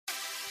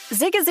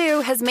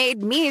Zigazoo has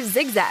made me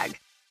zigzag.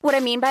 What I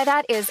mean by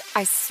that is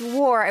I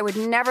swore I would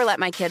never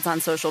let my kids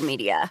on social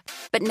media,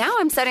 but now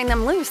I'm setting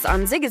them loose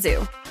on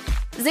Zigazoo.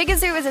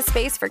 Zigazoo is a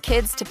space for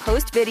kids to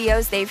post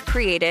videos they've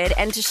created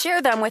and to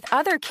share them with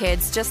other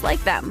kids just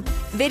like them.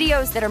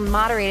 Videos that are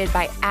moderated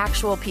by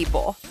actual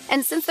people.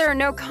 And since there are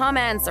no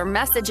comments or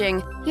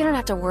messaging, you don't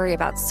have to worry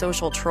about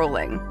social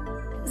trolling.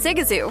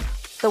 Zigazoo,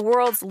 the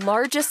world's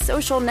largest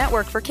social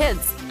network for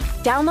kids.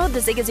 Download the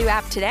Zigazoo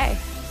app today.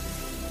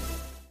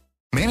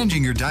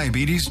 Managing your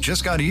diabetes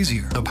just got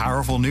easier. The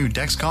powerful new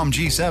Dexcom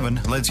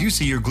G7 lets you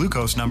see your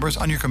glucose numbers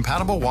on your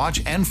compatible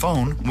watch and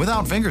phone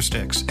without finger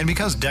sticks. And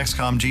because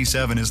Dexcom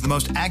G7 is the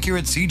most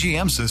accurate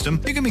CGM system,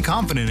 you can be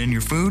confident in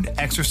your food,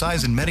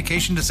 exercise, and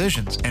medication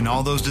decisions. And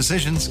all those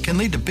decisions can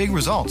lead to big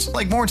results,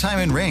 like more time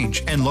in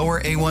range and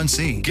lower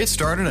A1C. Get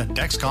started at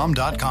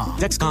Dexcom.com.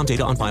 Dexcom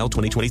data on file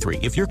 2023.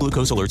 If your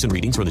glucose alerts and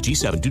readings from the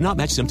G7 do not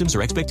match symptoms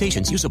or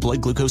expectations, use a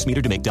blood glucose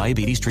meter to make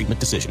diabetes treatment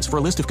decisions. For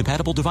a list of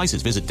compatible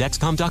devices, visit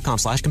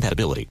Dexcom.com/compatibility.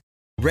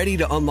 Ready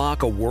to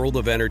unlock a world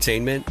of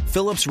entertainment?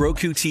 Philips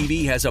Roku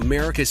TV has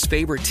America's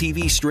favorite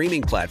TV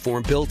streaming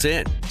platform built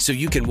in, so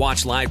you can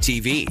watch live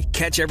TV,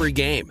 catch every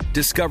game,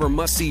 discover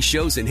must-see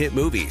shows and hit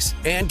movies,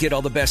 and get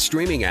all the best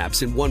streaming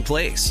apps in one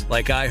place,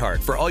 like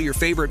iHeart for all your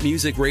favorite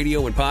music,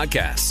 radio, and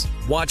podcasts.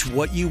 Watch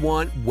what you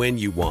want, when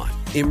you want.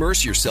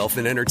 Immerse yourself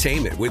in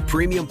entertainment with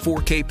premium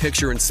 4K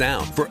picture and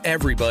sound for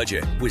every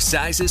budget, with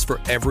sizes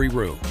for every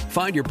room.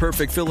 Find your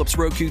perfect Philips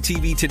Roku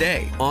TV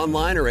today,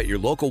 online or at your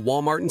local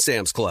Walmart and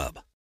Sam's Club.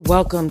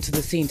 Welcome to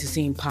the Scene to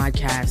Scene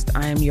podcast.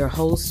 I am your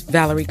host,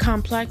 Valerie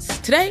Complex.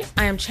 Today,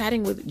 I am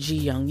chatting with Ji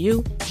Young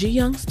Yoo. Ji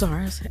Young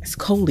stars as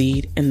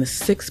co-lead in the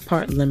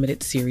 6-part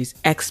limited series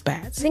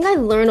Expats. I think I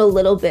learn a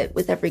little bit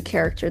with every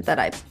character that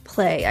I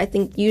play. I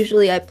think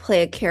usually I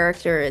play a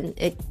character and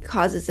it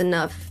causes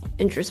enough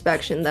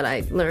introspection that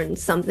I learn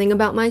something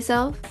about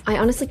myself. I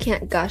honestly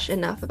can't gush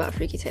enough about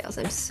Freaky Tales.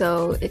 I'm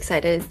so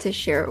excited to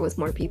share it with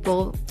more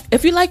people.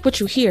 If you like what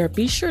you hear,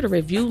 be sure to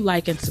review,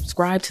 like, and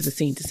subscribe to the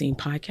Scene to Scene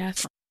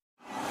podcast.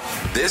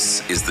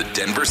 This is the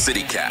Denver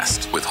City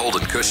Cast with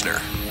Holden Kushner,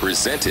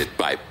 presented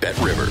by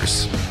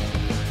BetRivers.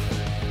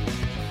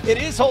 It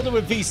is Holden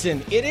with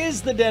VSiN. It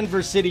is the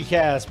Denver City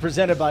Cast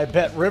presented by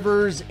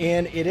BetRivers,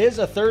 and it is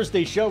a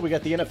Thursday show. We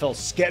got the NFL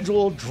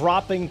schedule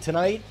dropping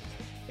tonight,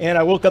 and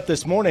I woke up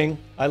this morning.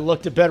 I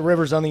looked at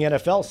BetRivers on the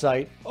NFL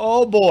site.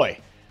 Oh boy,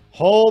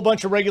 whole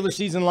bunch of regular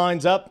season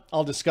lines up.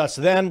 I'll discuss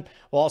then.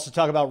 We'll also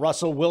talk about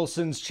Russell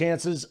Wilson's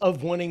chances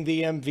of winning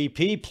the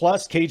MVP.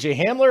 Plus, KJ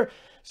Hamler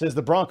says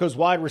the Broncos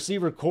wide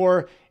receiver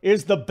core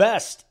is the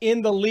best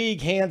in the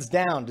league, hands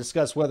down.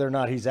 Discuss whether or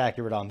not he's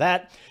accurate on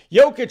that.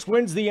 Jokic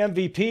wins the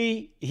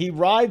MVP. He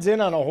rides in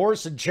on a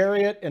horse and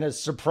chariot and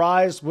is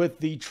surprised with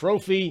the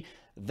trophy.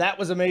 That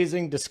was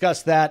amazing.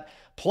 Discuss that.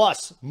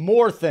 Plus,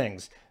 more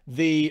things.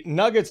 The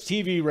Nuggets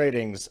TV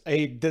ratings,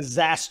 a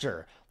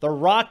disaster. The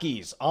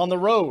Rockies on the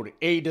road,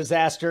 a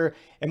disaster.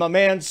 And my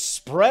man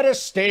Spread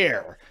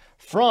Astaire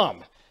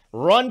from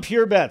Run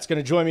Pure Bet's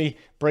going to join me,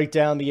 break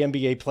down the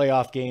NBA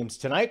playoff games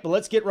tonight. But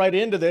let's get right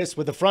into this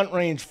with the Front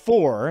Range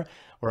 4,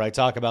 where I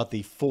talk about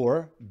the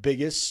 4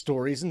 biggest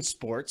stories in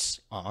sports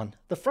on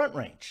the Front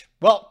Range.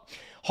 Well,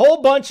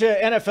 whole bunch of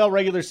NFL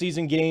regular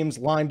season games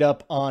lined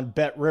up on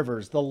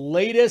BetRivers. The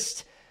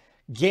latest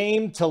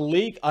game to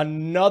leak,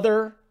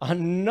 another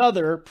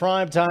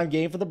primetime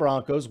game for the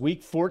Broncos,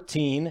 Week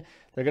 14.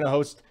 They're going to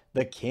host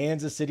the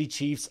Kansas City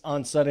Chiefs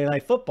on Sunday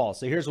Night Football.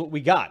 So here's what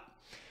we got.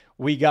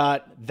 We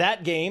got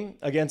that game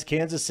against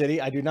Kansas City.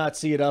 I do not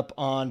see it up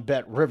on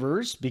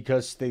BetRivers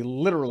because they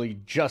literally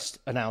just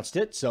announced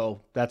it,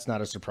 so that's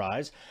not a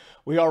surprise.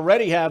 We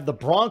already have the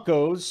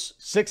Broncos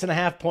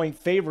 6.5-point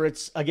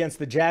favorites against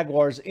the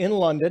Jaguars in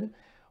London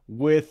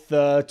with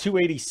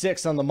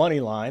 286 on the money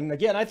line.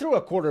 Again, I threw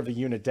a quarter of a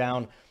unit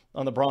down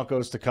on the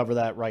Broncos to cover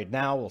that right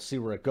now. We'll see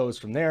where it goes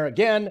from there.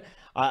 Again,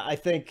 I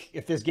think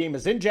if this game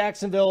is in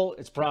Jacksonville,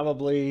 it's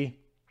probably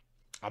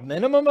a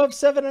minimum of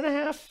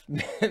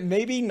 7.5,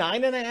 maybe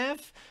 9.5,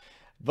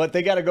 but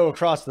they got to go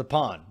across the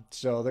pond.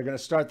 So they're going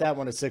to start that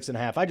one at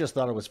 6.5. I just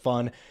thought it was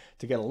fun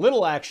to get a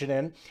little action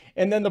in.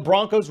 And then the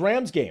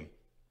Broncos-Rams game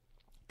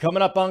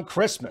coming up on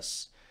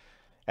Christmas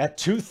at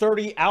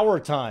 2:30 our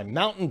time,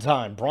 Mountain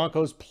Time.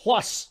 Broncos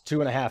plus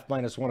 2.5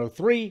 minus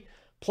 103,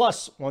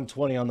 plus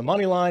 120 on the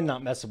money line.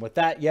 Not messing with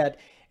that yet.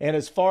 And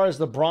as far as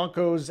the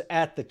Broncos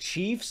at the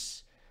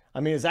Chiefs, I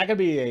mean, is that going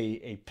to be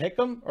a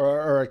pick'em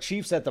or a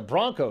Chiefs at the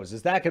Broncos?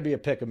 Is that going to be a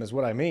pick'em is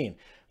what I mean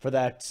for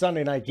that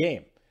Sunday night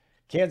game.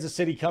 Kansas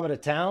City coming to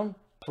town,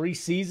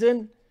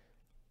 preseason.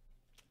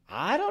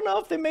 I don't know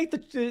if they make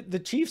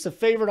the Chiefs a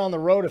favorite on the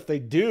road. If they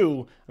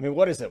do, I mean,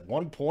 what is it,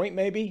 1 point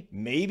maybe?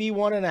 Maybe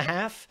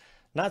 1.5?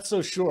 Not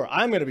so sure.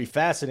 I'm going to be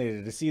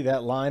fascinated to see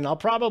that line. I'll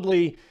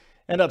probably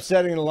end up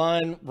setting the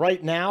line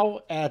right now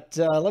at,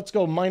 let's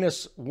go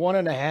minus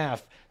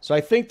 1.5. So I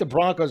think the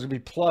Broncos will be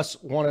plus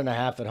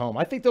 1.5 at home.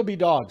 I think they'll be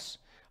dogs.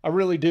 I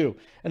really do.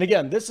 And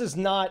again, this is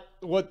not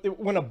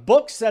when a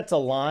book sets a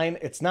line,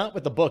 it's not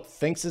what the book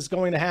thinks is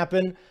going to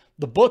happen.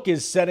 the book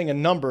is setting a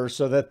number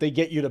so that they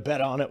get you to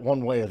bet on it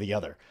one way or the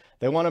other.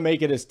 They want to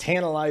make it as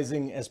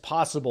tantalizing as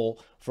possible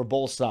for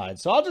both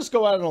sides. So I'll just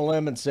go out on a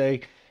limb and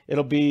say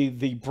it'll be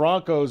the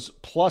Broncos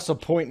plus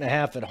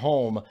 1.5 at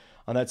home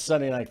on that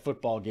Sunday Night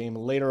Football game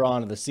later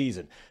on in the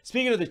season.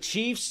 Speaking of the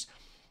Chiefs,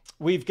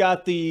 we've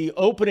got the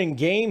opening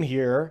game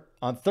here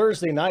on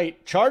Thursday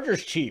night.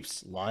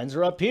 Chargers-Chiefs. Lines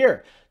are up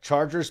here.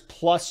 Chargers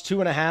plus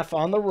 2.5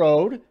 on the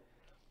road,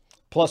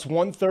 plus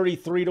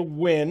 133 to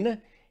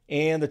win.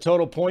 And the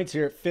total points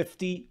here at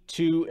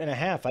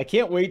 52.5. I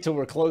can't wait till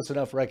we're close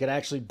enough where I can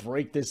actually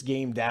break this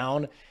game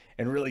down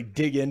and really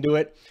dig into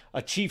it.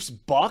 A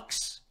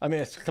Chiefs-Bucks. I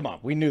mean, come on.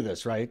 We knew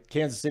this, right?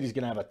 Kansas City's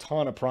going to have a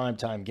ton of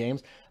primetime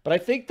games. But I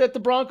think that the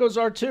Broncos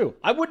are too.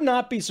 I would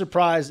not be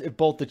surprised if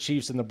both the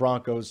Chiefs and the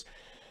Broncos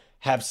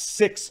have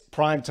 6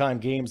 primetime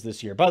games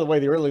this year. By the way,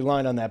 the early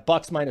line on that,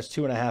 Bucks minus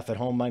 2.5 at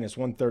home, minus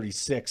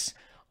 136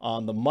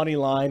 on the money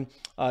line.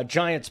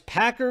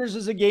 Giants-Packers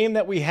is a game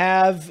that we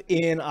have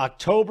in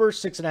October.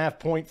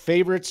 6.5-point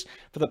favorites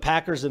for the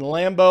Packers in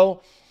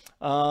Lambeau.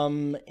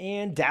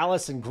 And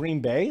Dallas and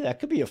Green Bay. That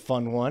could be a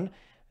fun one.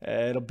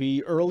 It'll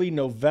be early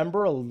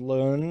November,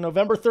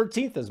 November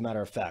 13th, as a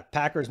matter of fact.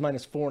 Packers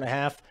minus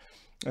 4.5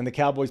 and the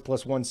Cowboys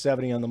plus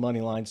 170 on the money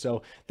line.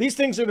 So these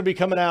things are going to be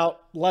coming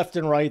out left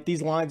and right.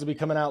 These lines will be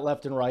coming out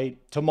left and right.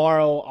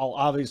 Tomorrow, I'll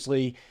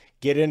obviously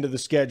get into the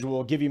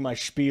schedule, give you my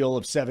spiel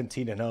of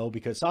 17-0,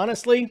 because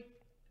honestly,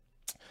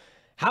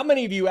 how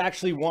many of you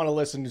actually want to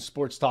listen to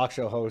sports talk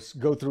show hosts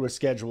go through a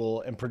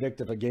schedule and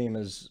predict if a game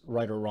is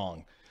right or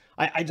wrong?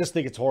 I just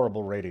think it's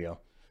horrible radio.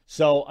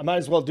 So I might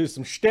as well do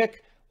some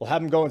shtick. We'll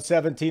have them going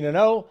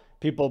 17-0.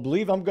 People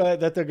believe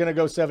that they're going to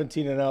go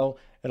 17-0.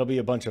 It'll be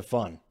a bunch of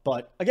fun.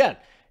 But again,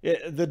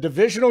 the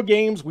divisional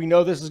games, we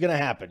know this is going to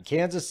happen.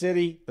 Kansas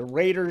City, the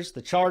Raiders,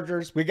 the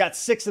Chargers. We got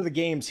 6 of the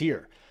games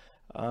here.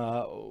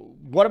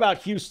 What about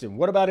Houston?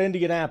 What about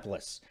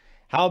Indianapolis?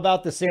 How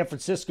about the San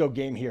Francisco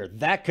game here?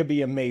 That could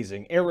be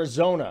amazing.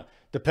 Arizona,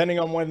 depending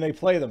on when they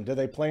play them. Do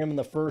they play them in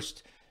the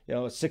first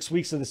 6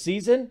 weeks of the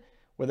season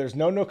where there's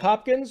no Nick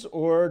Hopkins,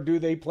 or do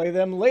they play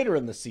them later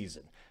in the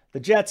season? The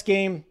Jets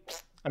game,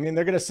 I mean,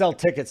 they're going to sell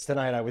tickets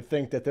tonight. I would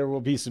think that there will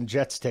be some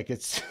Jets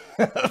tickets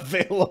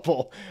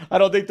available. I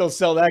don't think they'll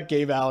sell that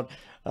game out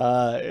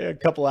a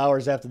couple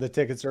hours after the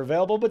tickets are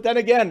available. But then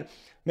again,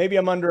 maybe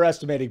I'm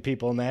underestimating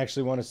people and they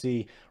actually want to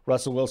see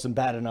Russell Wilson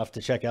bad enough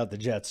to check out the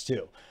Jets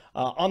too.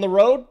 On the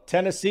road,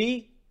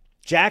 Tennessee,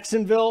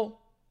 Jacksonville,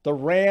 the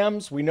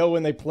Rams. We know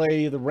when they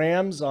play the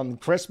Rams on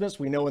Christmas.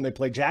 We know when they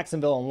play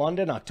Jacksonville in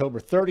London, October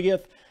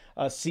 30th.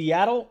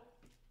 Seattle.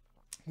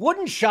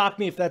 Wouldn't shock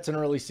me if that's an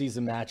early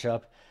season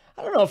matchup.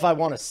 I don't know if I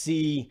want to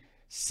see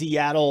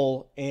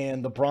Seattle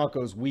and the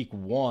Broncos week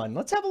 1.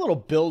 Let's have a little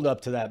build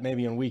up to that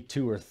maybe in week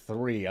 2 or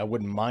 3. I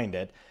wouldn't mind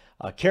it.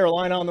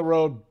 Carolina on the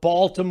road,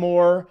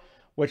 Baltimore,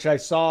 which I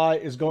saw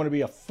is going to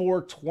be a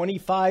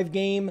 4:25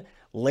 game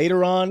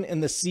later on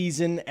in the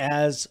season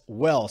as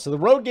well. So the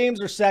road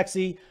games are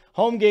sexy.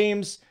 Home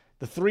games,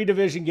 the 3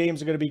 division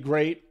games are going to be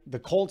great. The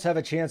Colts have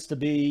a chance to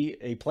be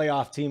a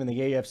playoff team in the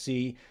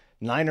AFC.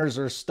 Niners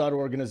are a stud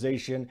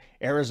organization.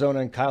 Arizona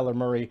and Kyler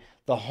Murray.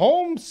 The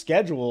home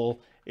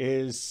schedule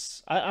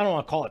is, I don't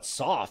want to call it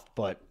soft,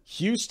 but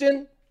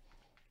Houston,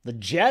 the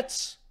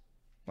Jets.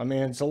 I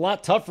mean, it's a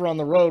lot tougher on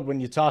the road when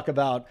you talk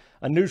about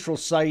a neutral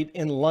site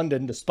in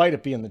London, despite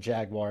it being the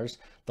Jaguars.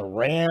 The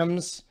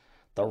Rams,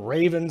 the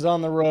Ravens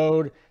on the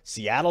road.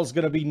 Seattle's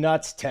going to be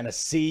nuts.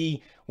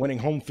 Tennessee winning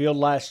home field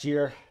last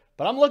year.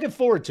 But I'm looking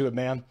forward to it,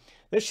 man.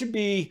 This should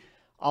be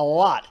a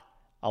lot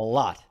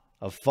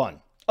of fun.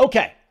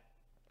 Okay.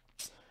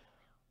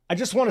 I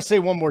just want to say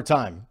one more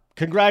time,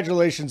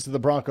 congratulations to the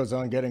Broncos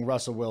on getting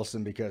Russell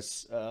Wilson,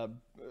 because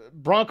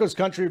Broncos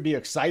country would be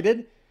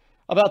excited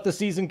about the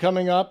season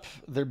coming up.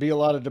 There'd be a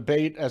lot of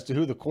debate as to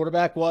who the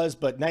quarterback was,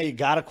 but now you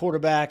got a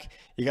quarterback.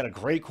 You got a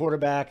great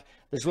quarterback.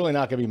 There's really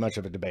not going to be much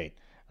of a debate.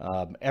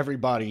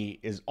 Everybody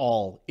is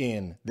all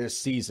in this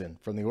season,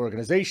 from the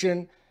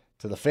organization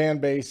to the fan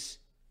base,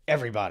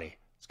 everybody.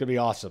 It's going to be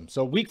awesome.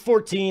 So week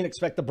 14,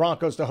 expect the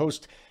Broncos to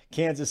host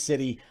Kansas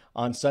City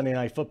on Sunday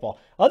Night Football.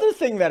 Other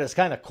thing that is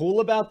kind of cool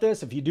about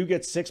this, if you do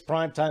get 6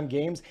 primetime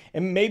games,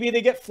 and maybe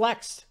they get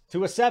flexed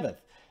to a 7th,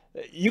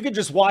 you could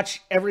just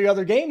watch every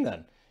other game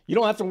then. You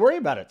don't have to worry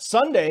about it.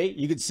 Sunday,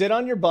 you could sit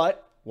on your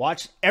butt,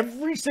 watch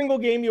every single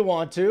game you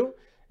want to,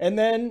 and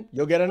then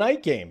you'll get a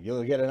night game.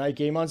 You'll get a night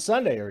game on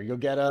Sunday, or you'll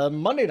get a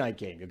Monday night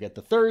game. You'll get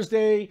the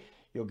Thursday,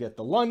 you'll get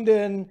the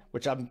London,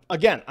 which I'm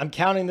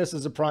counting this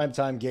as a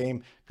primetime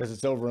game because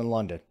it's over in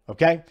London,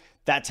 okay?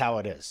 That's how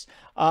it is.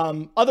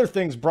 Other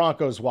things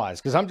Broncos-wise,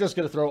 because I'm just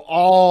going to throw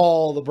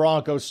all the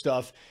Broncos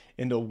stuff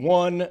into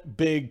one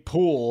big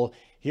pool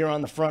here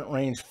on the Front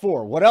Range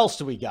 4. What else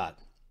do we got?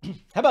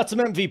 How about some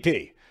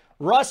MVP?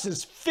 Russ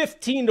is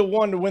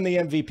 15-1 to win the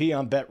MVP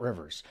on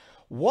BetRivers.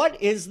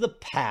 What is the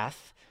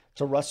path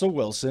to Russell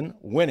Wilson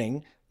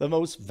winning the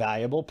most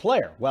valuable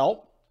player?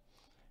 Well,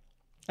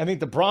 I think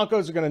the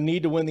Broncos are going to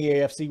need to win the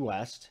AFC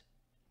West.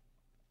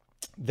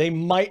 They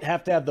might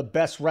have to have the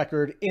best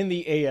record in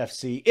the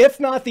AFC, if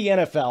not the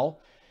NFL,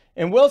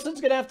 And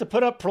Wilson's going to have to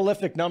put up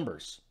prolific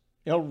numbers.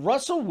 You know,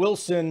 Russell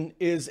Wilson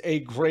is a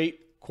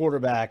great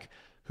quarterback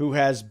who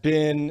has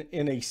been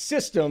in a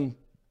system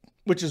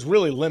which has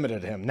really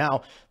limited him.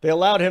 Now, they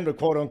allowed him to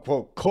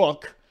quote-unquote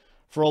cook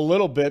for a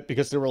little bit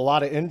because there were a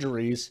lot of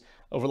injuries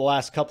over the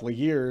last couple of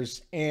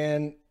years,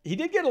 and he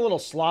did get a little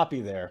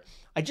sloppy there.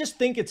 I just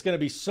think it's going to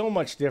be so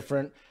much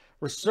different.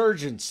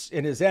 Resurgence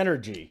in his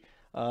energy.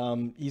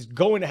 He's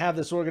going to have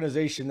this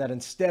organization that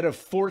instead of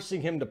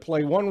forcing him to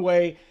play one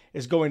way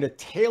is going to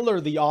tailor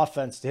the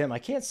offense to him. I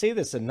can't say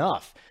this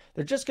enough.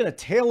 They're just going to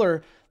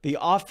tailor the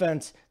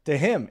offense to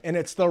him, and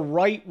it's the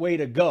right way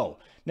to go.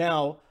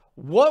 Now,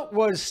 what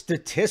was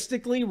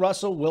statistically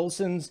Russell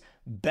Wilson's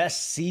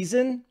best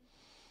season?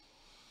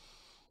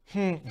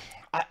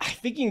 I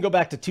think you can go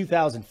back to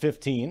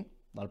 2015.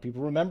 A lot of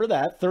people remember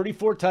that.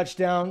 34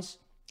 touchdowns,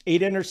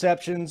 8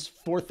 interceptions,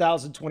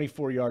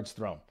 4,024 yards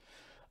thrown.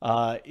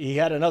 He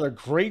had another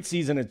great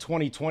season in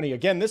 2020.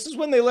 Again, this is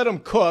when they let him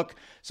cook.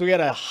 So he had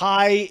a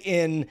high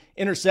in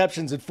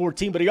interceptions at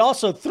 14, but he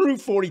also threw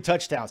 40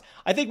 touchdowns.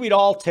 I think we'd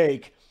all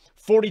take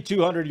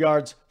 4,200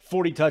 yards,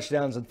 40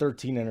 touchdowns, and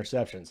 13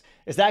 interceptions.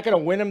 Is that going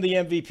to win him the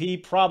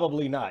MVP?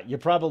 Probably not. You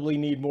probably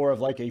need more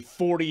of like a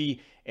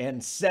 40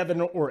 and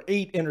 7 or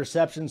 8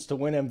 interceptions to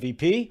win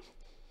MVP.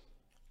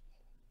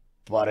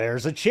 But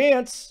there's a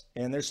chance,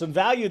 and there's some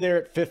value there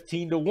at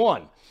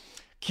 15-1.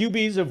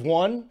 QBs have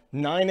won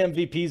 9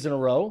 MVPs in a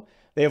row.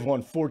 They have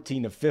won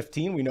 14 of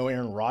 15. We know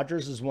Aaron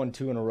Rodgers has won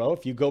 2 in a row.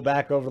 If you go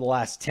back over the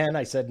last 10,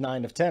 I said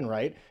 9 of 10,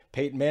 right?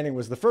 Peyton Manning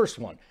was the first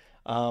one.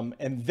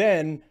 And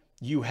then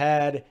you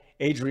had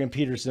Adrian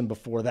Peterson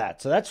before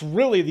that. So that's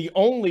really the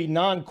only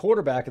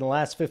non-quarterback in the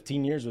last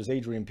 15 years was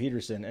Adrian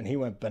Peterson, and he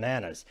went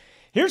bananas.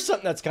 Here's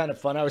something that's kind of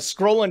fun. I was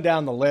scrolling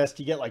down the list.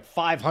 You get like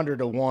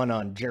 500-1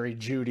 on Jerry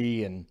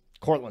Jeudy and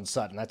Cortland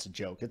Sutton. That's a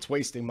joke. It's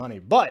wasting money.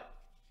 But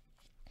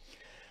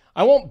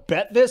I won't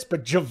bet this,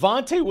 but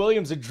Javonte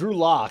Williams and Drew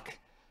Lock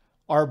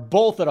are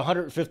both at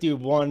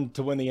 150-1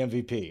 to win the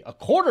MVP. A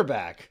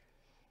quarterback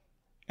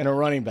and a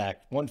running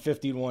back,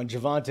 150-1.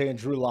 Javonte and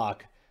Drew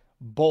Lock,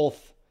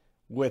 both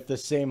with the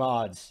same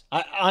odds.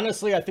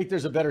 Honestly, I think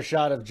there's a better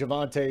shot of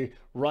Javonte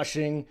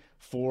rushing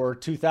for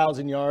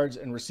 2,000 yards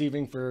and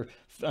receiving for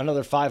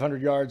another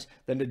 500 yards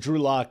than to Drew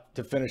Lock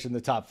to finish in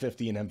the top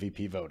 50 in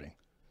MVP voting.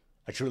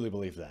 I truly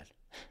believe that.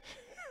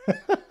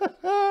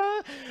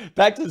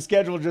 Back to the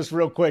schedule just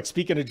real quick.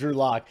 Speaking of Drew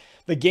Lock,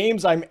 the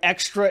games I'm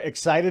extra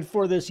excited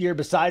for this year,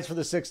 besides for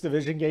the 6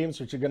 division games,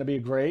 which are going to be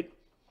great,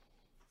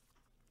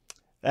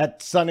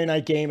 that Sunday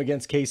night game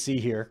against KC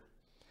here,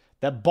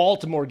 that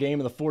Baltimore game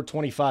in the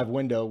 425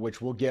 window,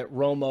 which will get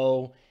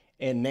Romo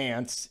and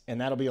Nance, and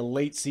that'll be a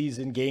late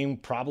season game,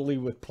 probably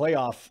with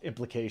playoff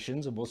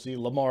implications, and we'll see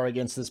Lamar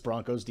against this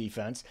Broncos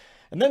defense.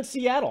 And then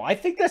Seattle. I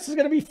think this is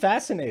going to be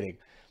fascinating.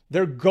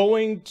 They're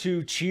going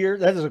to cheer.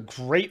 That is a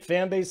great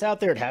fan base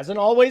out there. It hasn't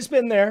always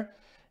been there.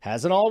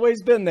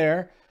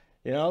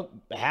 You know,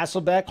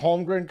 Hasselbeck,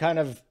 Holmgren kind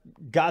of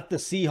got the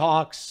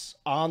Seahawks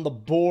on the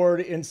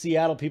board in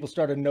Seattle. People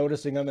started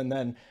noticing them, and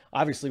then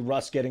obviously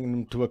Russ getting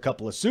them to a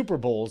couple of Super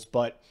Bowls.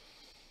 But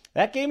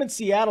that game in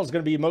Seattle is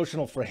going to be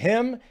emotional for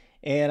him,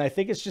 and I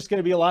think it's just going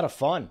to be a lot of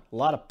fun, a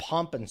lot of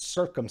pomp and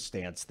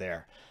circumstance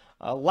there.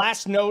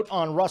 Last note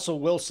on Russell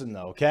Wilson,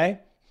 though, okay?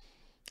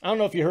 I don't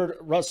know if you heard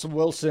Russell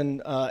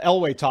Wilson,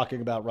 Elway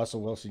talking about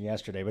Russell Wilson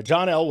yesterday, but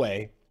John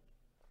Elway,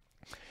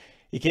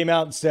 he came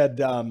out and said,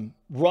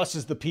 Russ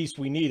is the piece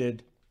we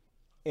needed.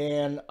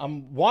 And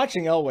I'm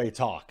watching Elway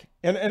talk.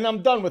 And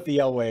I'm done with the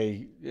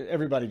Elway.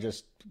 Everybody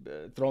just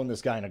throwing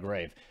this guy in a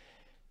grave.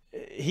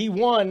 He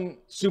won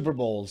Super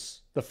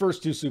Bowls, the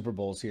first 2 Super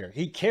Bowls here.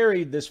 He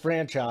carried this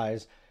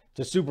franchise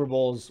to Super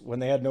Bowls when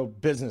they had no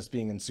business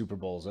being in Super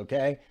Bowls,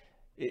 okay?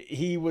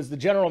 He was the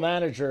general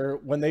manager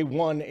when they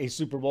won a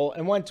Super Bowl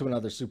and went to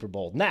another Super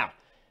Bowl. Now,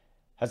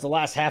 has the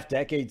last half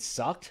decade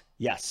sucked?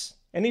 Yes.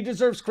 And he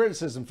deserves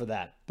criticism for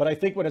that. But I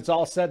think when it's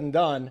all said and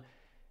done,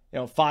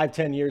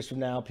 5-10 years from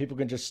now, people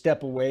can just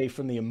step away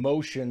from the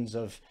emotions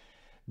of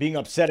being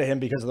upset at him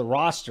because of the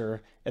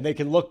roster, and they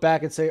can look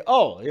back and say,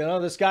 oh,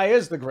 this guy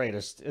is the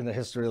greatest in the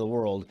history of the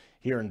world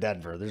here in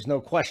Denver. There's no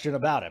question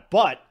about it.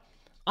 But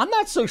I'm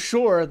not so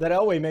sure that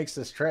Elway makes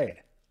this trade.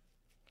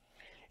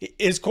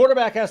 His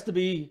quarterback has to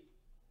be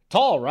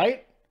tall,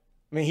 right?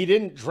 I mean, he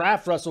didn't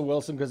draft Russell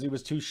Wilson because he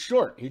was too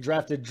short. He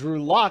drafted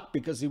Drew Lock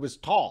because he was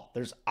tall.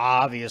 There's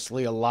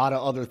obviously a lot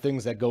of other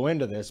things that go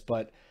into this,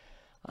 but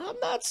I'm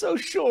not so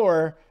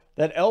sure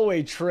that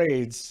Elway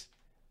trades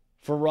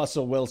for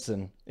Russell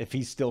Wilson if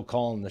he's still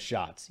calling the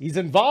shots. He's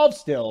involved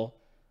still,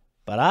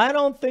 but I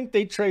don't think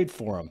they trade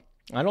for him.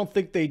 I don't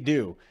think they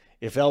do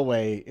if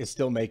Elway is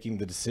still making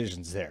the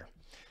decisions there.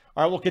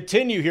 All right, we'll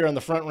continue here on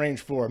the Front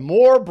Range 4.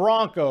 More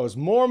Broncos,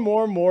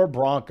 more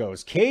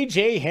Broncos.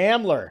 KJ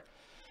Hamler,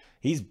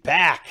 he's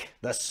back,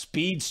 the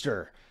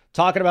speedster.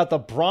 Talking about the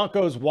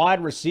Broncos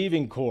wide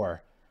receiving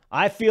core.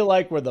 I feel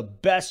like we're the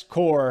best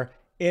core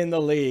in the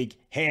league,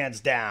 hands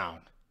down.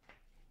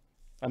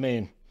 I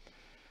mean,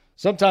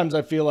 sometimes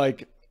I feel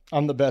like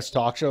I'm the best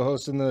talk show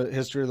host in the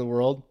history of the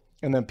world.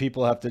 And then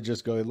people have to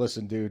just go,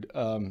 listen, dude,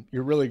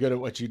 you're really good at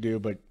what you do,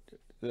 but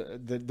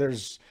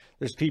there's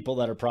people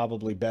that are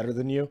probably better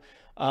than you.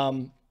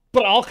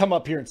 But I'll come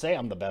up here and say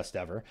I'm the best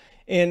ever.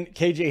 And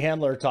KJ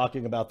Hamler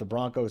talking about the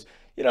Broncos.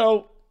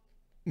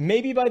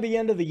 Maybe by the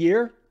end of the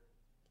year,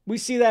 we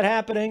see that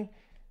happening.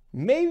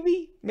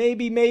 Maybe.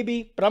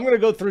 But I'm going to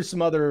go through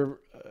some other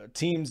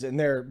teams in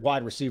their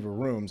wide receiver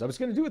rooms. I was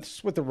going to do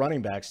this with the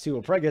running backs too.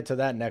 We'll probably get to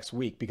that next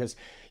week, because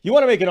you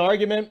want to make an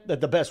argument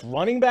that the best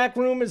running back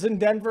room is in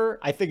Denver.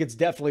 I think it's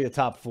definitely a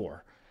top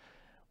 4.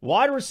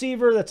 Wide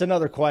receiver, that's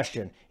another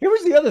question. Here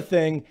was the other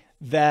thing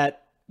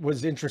that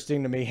was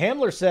interesting to me.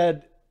 Hamler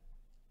said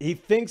he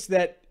thinks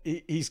that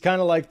he's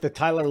kind of like the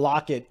Tyler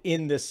Lockett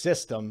in this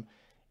system,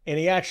 and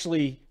he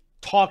actually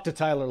talked to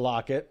Tyler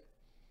Lockett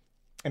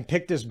and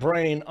picked his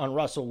brain on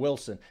Russell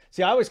Wilson.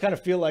 See, I always kind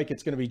of feel like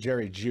it's going to be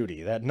Jerry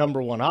Jeudy, that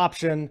number 1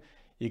 option.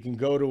 You can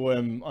go to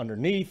him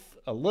underneath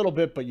a little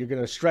bit, but you're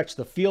going to stretch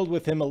the field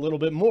with him a little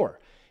bit more.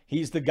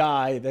 He's the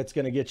guy that's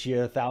going to get you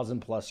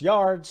 1,000+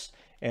 yards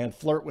and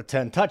flirt with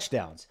 10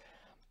 touchdowns.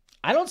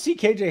 I don't see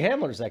KJ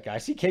Hamler as that guy. I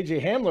see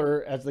KJ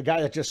Hamler as the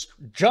guy that just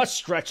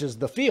stretches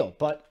the field,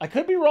 but I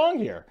could be wrong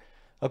here.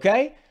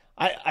 Okay.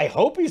 I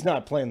hope he's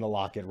not playing the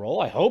Lockett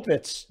role. I hope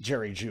it's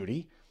Jerry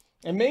Jeudy.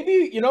 And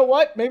maybe, you know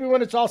what? Maybe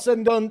when it's all said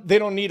and done, they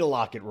don't need a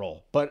Lockett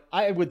role. But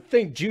I would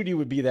think Jeudy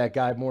would be that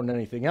guy more than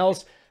anything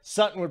else.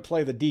 Sutton would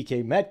play the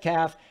DK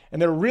Metcalf. And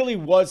there really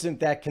wasn't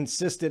that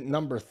consistent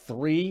number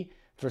 3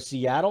 for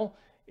Seattle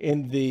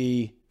in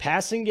the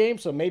passing game.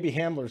 So maybe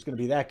Hamler's going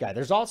to be that guy.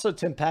 There's also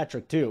Tim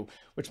Patrick too,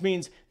 which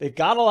means they've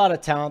got a lot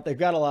of talent. They've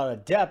got a lot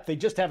of depth. They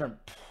just haven't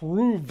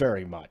proved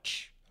very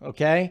much.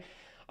 Okay.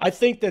 I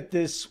think that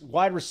this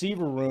wide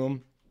receiver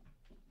room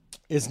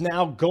is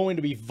now going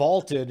to be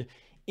vaulted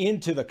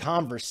into the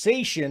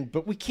conversation,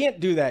 but we can't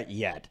do that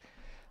yet.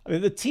 I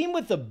mean, the team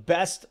with the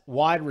best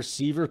wide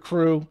receiver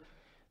crew,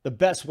 the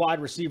best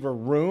wide receiver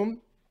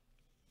room,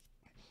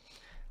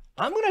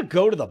 I'm going to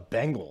go to the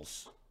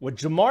Bengals with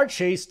Jamar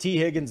Chase, T.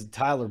 Higgins, and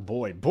Tyler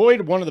Boyd.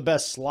 Boyd, one of the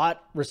best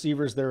slot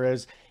receivers there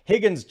is.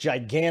 Higgins,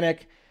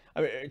 gigantic.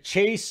 I mean,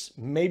 Chase,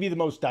 maybe the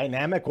most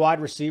dynamic wide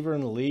receiver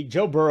in the league.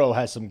 Joe Burrow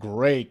has some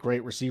great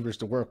receivers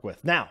to work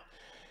with. Now,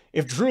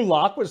 if Drew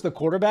Lock was the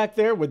quarterback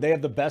there, would they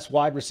have the best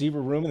wide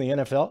receiver room in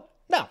the NFL?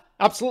 No,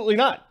 absolutely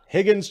not.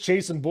 Higgins,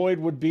 Chase, and Boyd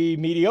would be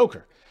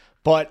mediocre.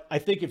 But I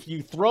think if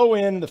you throw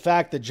in the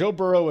fact that Joe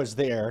Burrow is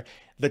there,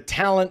 the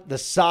talent, the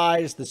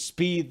size, the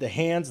speed, the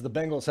hands, the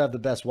Bengals have the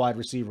best wide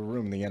receiver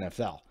room in the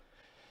NFL.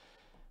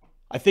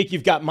 I think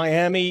you've got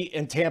Miami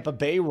and Tampa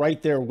Bay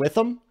right there with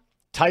them.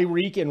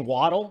 Tyreek and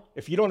Waddle.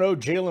 If you don't know who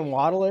Jalen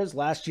Waddle is,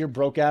 last year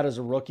broke out as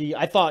a rookie.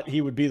 I thought he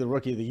would be the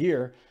rookie of the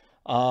year.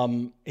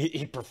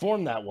 He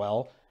performed that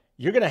well.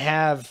 You're going to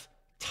have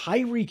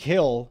Tyreek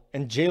Hill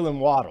and Jalen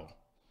Waddle.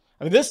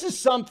 I mean, this is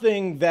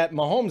something that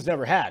Mahomes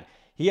never had.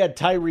 He had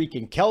Tyreek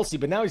and Kelsey,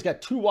 but now he's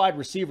got 2 wide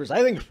receivers.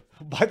 I think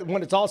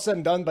when it's all said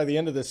and done by the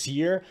end of this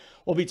year,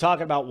 we'll be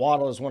talking about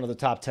Waddle as one of the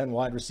top 10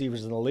 wide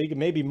receivers in the league, and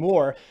maybe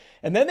more.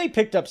 And then they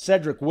picked up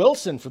Cedric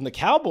Wilson from the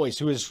Cowboys,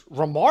 who is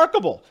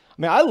remarkable.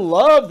 I mean, I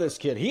love this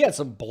kid. He had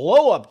some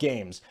blow-up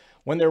games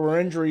when there were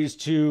injuries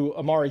to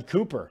Amari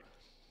Cooper.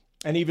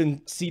 And even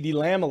CeeDee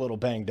Lamb a little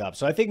banged up.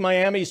 So I think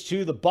Miami's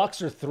 2. The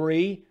Bucs are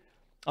 3.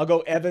 I'll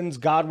go Evans,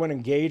 Godwin,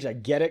 and Gage. I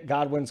get it.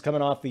 Godwin's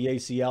coming off the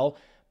ACL.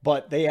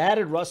 But they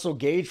added Russell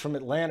Gage from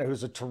Atlanta,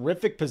 who's a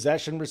terrific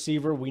possession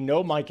receiver. We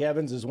know Mike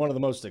Evans is one of the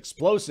most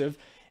explosive.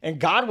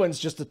 And Godwin's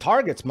just a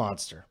targets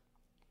monster.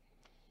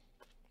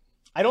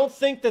 I don't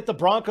think that the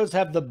Broncos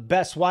have the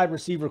best wide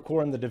receiver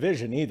core in the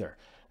division either.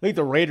 I think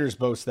the Raiders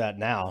boast that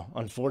now,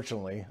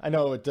 unfortunately. I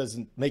know it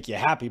doesn't make you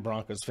happy,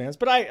 Broncos fans,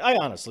 but I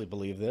honestly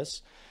believe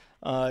this.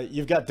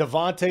 You've got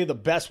Devontae, the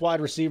best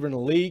wide receiver in the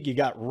league. You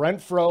got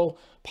Renfro,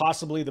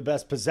 possibly the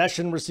best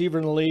possession receiver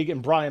in the league,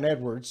 and Bryan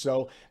Edwards.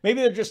 So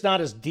maybe they're just not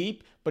as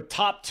deep, but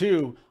top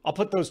 2, I'll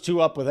put those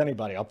 2 up with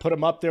anybody. I'll put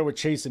them up there with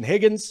Chase and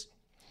Higgins.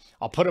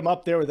 I'll put them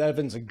up there with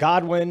Evans and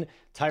Godwin,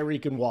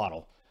 Tyreek and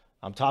Waddle.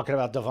 I'm talking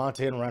about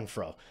Devontae and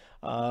Renfro.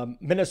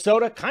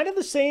 Minnesota, kind of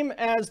the same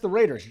as the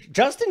Raiders.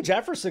 Justin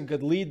Jefferson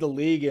could lead the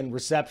league in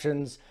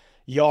receptions,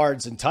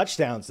 yards, and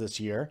touchdowns this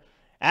year.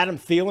 Adam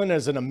Thielen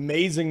is an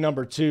amazing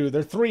number 2.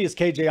 Their 3 is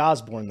KJ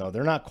Osborne, though.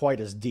 They're not quite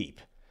as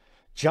deep.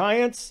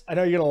 Giants, I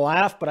know you're going to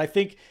laugh, but I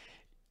think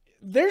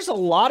there's a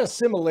lot of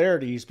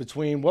similarities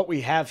between what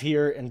we have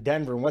here in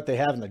Denver and what they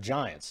have in the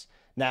Giants.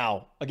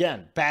 Now,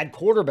 again, bad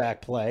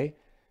quarterback play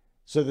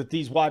so that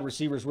these wide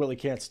receivers really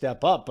can't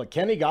step up. But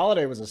Kenny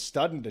Golladay was a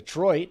stud in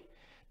Detroit.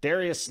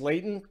 Darius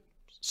Slayton,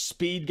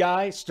 speed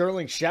guy.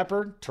 Sterling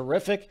Shepard,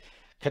 terrific.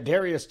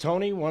 Kadarius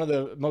Toney, one of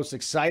the most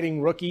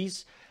exciting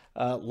rookies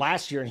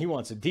last year, and he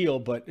wants a deal,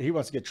 but he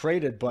wants to get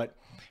traded. But,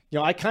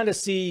 I kind of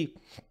see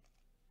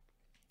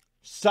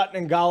Sutton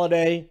and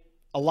Golladay,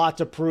 a lot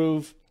to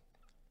prove.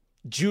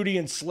 Jeudy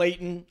and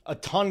Slayton, a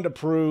ton to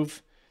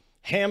prove.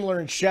 Hamler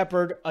and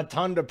Shepard, a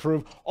ton to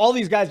prove. All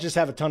these guys just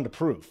have a ton to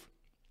prove,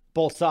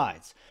 both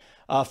sides.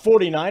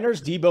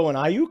 49ers, Debo and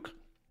Ayuk.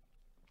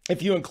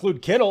 If you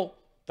include Kittle,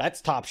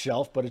 that's top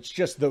shelf, but it's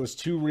just those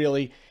 2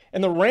 really.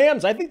 And the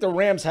Rams, I think the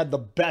Rams had the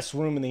best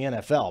room in the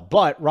NFL,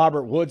 but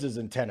Robert Woods is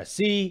in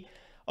Tennessee.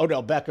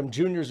 Odell Beckham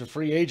Jr. is a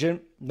free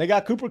agent. They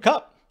got Cooper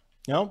Kupp.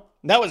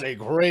 That was a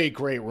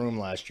great room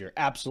last year.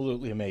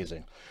 Absolutely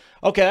amazing.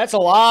 Okay, that's a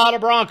lot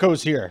of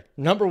Broncos here.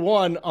 Number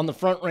one on the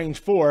Front Range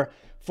four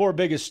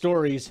biggest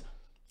stories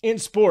in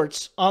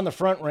sports on the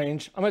Front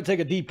Range. I'm going to take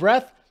a deep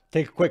breath,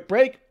 take a quick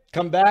break,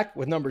 come back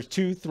with numbers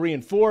 2, 3,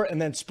 and 4,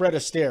 and then spread a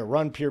stare,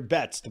 run pure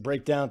bets to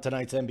break down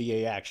tonight's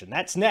NBA action.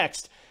 That's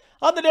next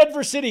on the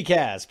Denver City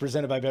Cast,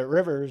 presented by Bet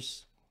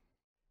Rivers.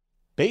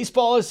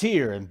 Baseball is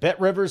here, and Bet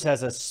Rivers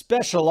has a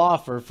special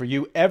offer for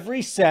you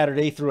every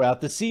Saturday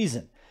throughout the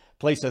season.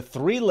 Place a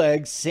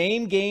 3-leg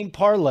same-game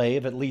parlay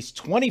of at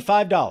least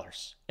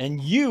 $25,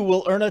 and you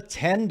will earn a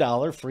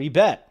 $10 free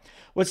bet.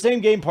 With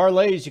same-game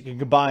parlays, you can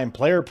combine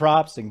player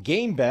props and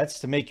game bets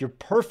to make your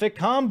perfect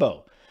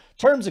combo.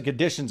 Terms and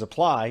conditions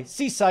apply.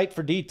 See site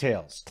for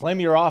details.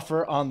 Claim your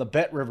offer on the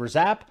Bet Rivers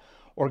app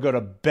or go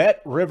to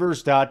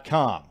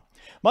betrivers.com.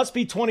 Must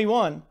be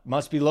 21,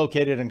 must be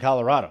located in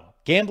Colorado.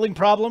 Gambling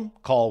problem?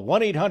 Call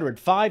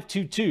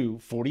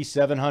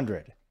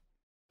 1-800-522-4700.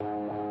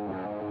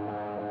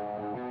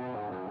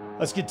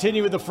 Let's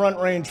continue with the Front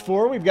Range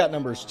 4. We've got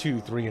numbers 2,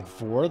 3, and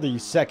 4, the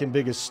second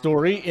biggest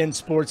story in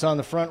sports on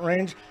the Front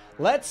Range.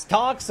 Let's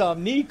talk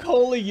some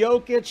Nikola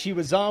Jokic. He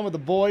was on with the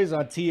boys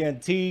on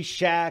TNT,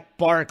 Shaq,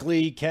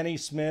 Barkley, Kenny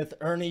Smith,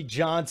 Ernie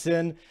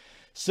Johnson.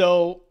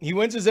 So he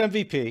wins his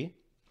MVP.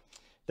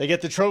 They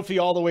get the trophy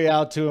all the way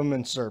out to him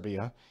in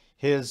Serbia.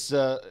 His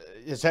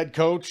head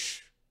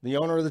coach, the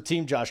owner of the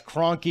team, Josh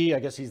Kroenke, I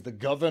guess he's the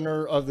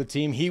governor of the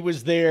team. He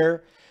was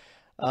there.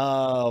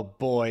 Oh,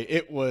 boy,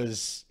 it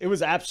was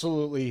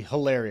absolutely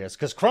hilarious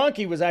because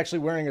Kroenke was actually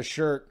wearing a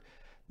shirt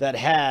that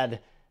had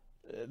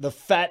the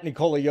fat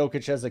Nikola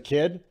Jokic as a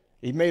kid.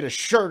 He made a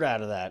shirt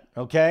out of that,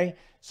 okay?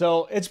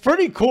 So it's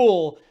pretty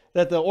cool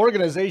that the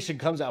organization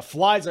comes out,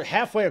 flies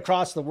halfway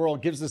across the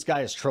world, gives this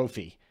guy his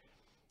trophy.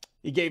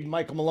 He gave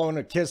Michael Malone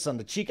a kiss on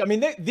the cheek. I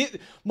mean,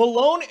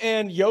 Malone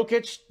and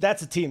Jokic,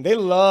 that's a team. They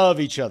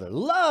love each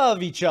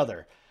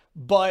other.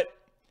 But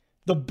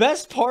the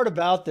best part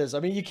about this, I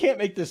mean, you can't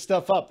make this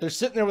stuff up. They're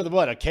sitting there with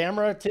a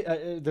camera?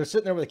 They're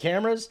sitting there with the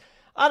cameras.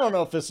 I don't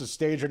know if this is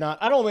staged or not.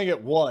 I don't think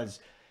it was.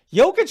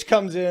 Jokic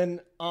comes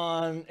in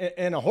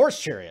a horse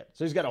chariot.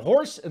 So he's got a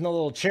horse and a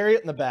little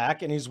chariot in the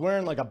back, and he's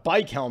wearing like a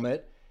bike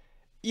helmet.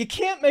 You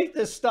can't make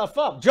this stuff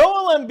up.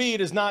 Joel Embiid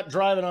is not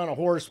driving on a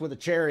horse with a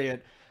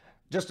chariot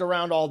just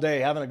around all day,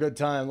 having a good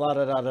time, the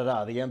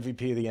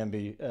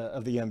MVP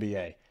of the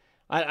NBA.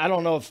 I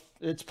don't know if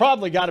it's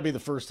probably got to be the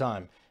first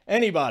time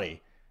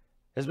anybody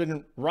has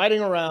been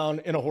riding around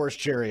in a horse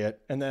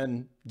chariot and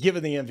then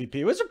given the MVP.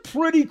 It was a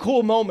pretty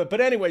cool moment.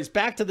 But anyways,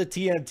 back to the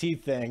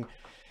TNT thing.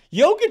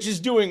 Jokic is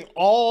doing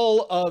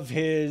all of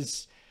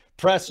his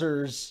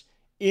pressers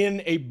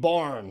in a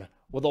barn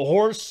with a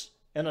horse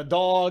and a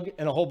dog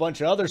and a whole bunch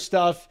of other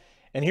stuff.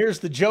 And here's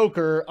the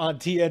Joker on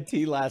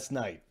TNT last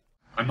night.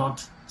 I'm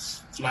not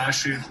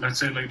flashy,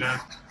 let's say like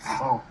that.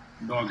 Oh,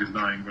 dog is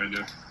dying right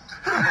there.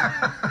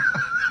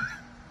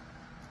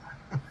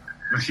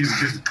 But he's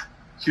good.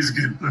 He's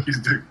good. He's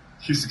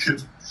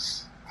good.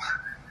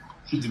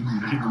 He did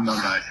not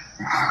die.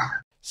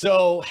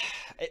 So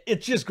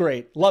it's just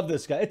great. Love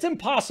this guy. It's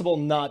impossible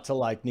not to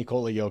like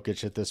Nikola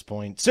Jokic at this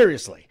point.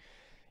 Seriously.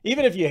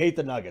 Even if you hate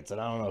the Nuggets,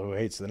 and I don't know who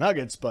hates the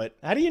Nuggets, but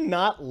how do you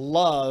not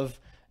love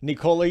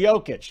Nikola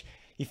Jokic?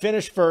 He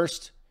finished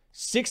first,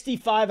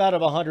 65 out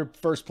of 100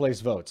 first place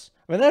votes.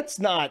 I mean, that's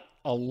not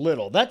a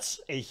little. That's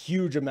a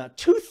huge amount.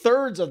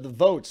 2/3 of the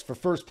votes for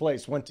first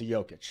place went to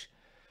Jokic.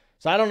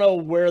 So I don't know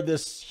where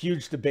this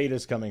huge debate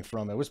is coming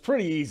from. It was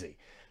pretty easy.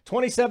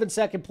 27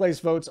 second place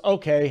votes.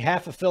 Okay,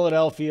 half of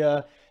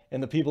Philadelphia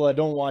and the people that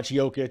don't watch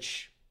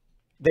Jokic,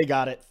 they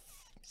got it.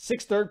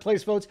 6 third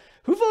place votes.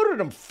 Who voted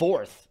him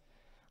fourth?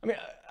 I mean,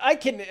 I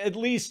can at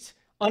least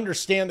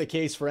understand the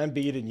case for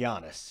Embiid and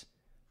Giannis.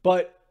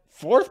 But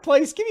fourth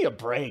place? Give me a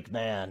break,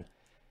 man.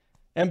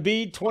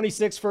 Embiid,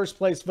 26 first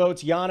place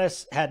votes.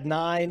 Giannis had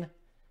 9.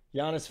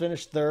 Giannis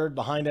finished third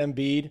behind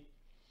Embiid.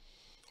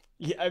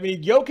 Yeah, I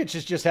mean, Jokic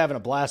is just having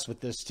a blast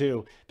with this,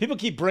 too. People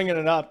keep bringing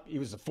it up. He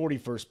was the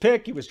 41st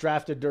pick. He was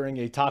drafted during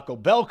a Taco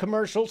Bell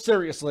commercial.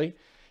 Seriously.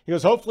 He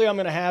goes, hopefully I'm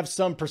going to have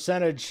some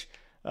percentage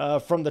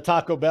from the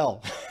Taco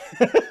Bell.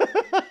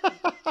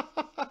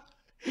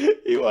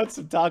 He wants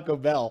some Taco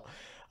Bell.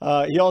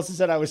 He also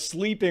said, I was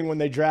sleeping when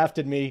they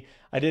drafted me.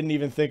 I didn't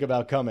even think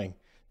about coming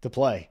to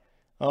play.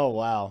 Oh,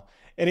 wow.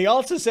 And he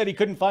also said he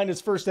couldn't find his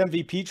first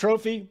MVP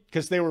trophy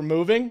because they were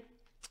moving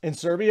in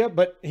Serbia,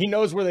 but he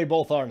knows where they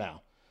both are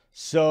now.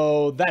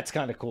 So that's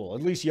kind of cool.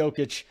 At least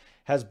Jokic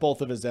has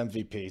both of his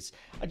MVPs.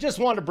 I just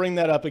wanted to bring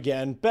that up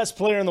again. Best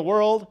player in the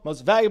world,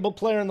 most valuable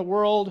player in the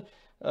world,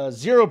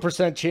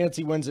 0% chance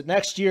he wins it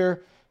next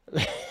year.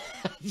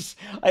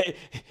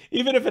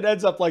 Even if it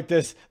ends up like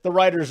this, the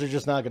writers are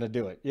just not going to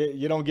do it.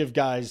 You don't give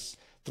guys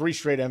 3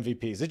 straight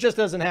MVPs. It just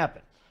doesn't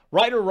happen.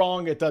 Right or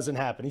wrong, it doesn't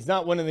happen. He's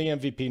not winning the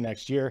MVP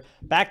next year.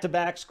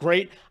 Back-to-back's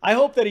great. I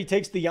hope that he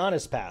takes the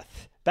Giannis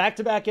path.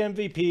 Back-to-back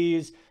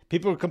MVPs,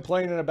 People are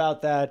complaining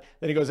about that.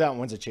 Then he goes out and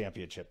wins a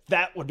championship.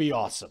 That would be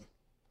awesome.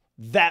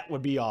 That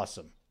would be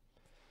awesome.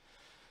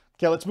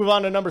 Okay, let's move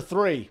on to number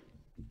 3.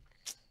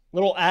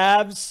 Little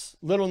Avs,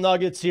 little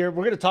Nuggets here.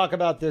 We're going to talk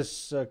about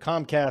this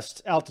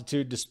Comcast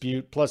altitude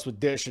dispute, plus with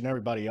Dish and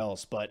everybody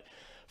else. But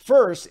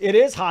first, it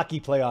is hockey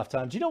playoff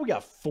time. Do you know we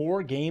got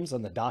 4 games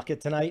on the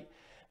docket tonight?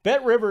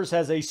 Bet Rivers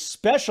has a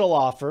special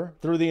offer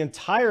through the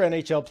entire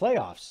NHL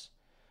playoffs.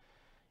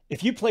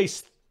 If you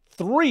place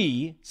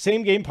 3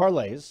 same-game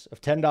parlays of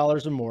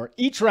 $10 or more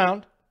each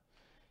round,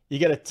 you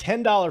get a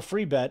 $10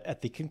 free bet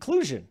at the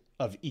conclusion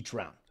of each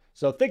round.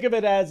 So think of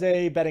it as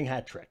a betting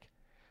hat trick.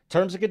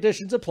 Terms and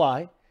conditions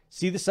apply.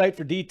 See the site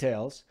for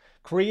details.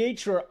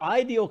 Create your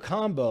ideal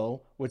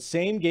combo with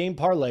same-game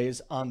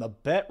parlays on the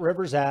Bet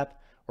Rivers app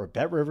or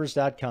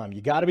betrivers.com.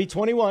 You got to be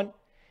 21.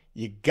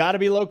 You got to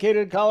be located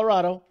in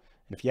Colorado.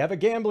 And if you have a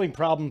gambling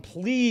problem,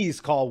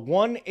 please call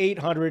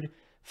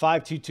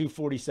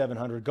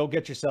 1-800-522-4700. Go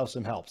get yourself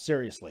some help.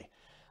 Seriously.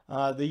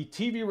 The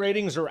TV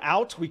ratings are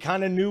out. We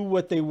kind of knew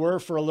what they were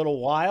for a little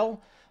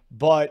while,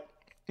 but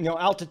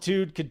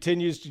altitude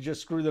continues to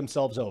just screw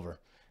themselves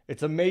over.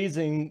 It's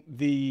amazing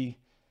the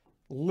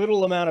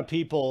little amount of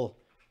people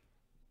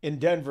in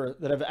Denver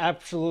that have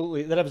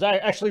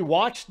actually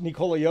watched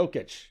Nikola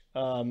Jokic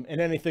in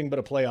anything but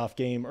a playoff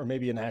game or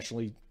maybe a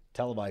nationally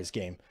televised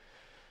game.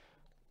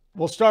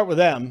 We'll start with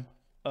them.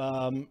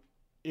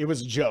 It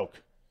was a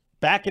joke.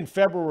 Back in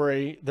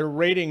February, their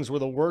ratings were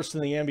the worst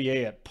in the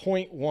NBA at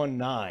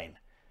 0.19.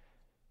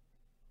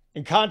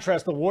 In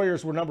contrast, the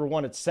Warriors were number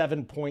 1 at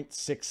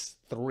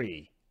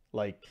 7.63.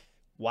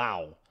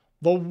 Wow.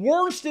 The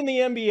worst in the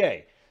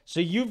NBA. So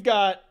you've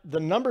got the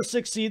number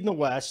 6 seed in the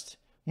West.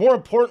 More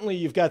importantly,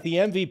 you've got the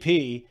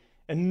MVP,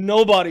 and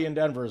nobody in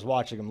Denver is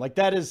watching them.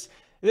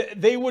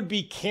 They would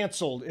be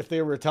canceled if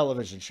they were a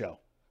television show.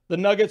 The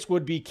Nuggets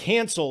would be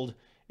canceled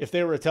if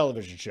they were a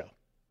television show.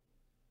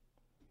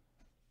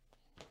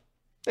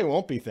 They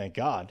won't be, thank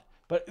God.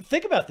 But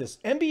think about this.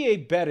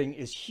 NBA betting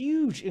is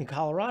huge in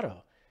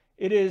Colorado.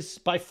 It is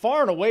by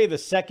far and away the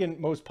second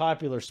most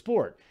popular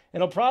sport.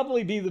 And it'll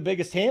probably be the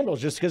biggest handle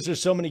just because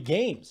there's so many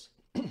games.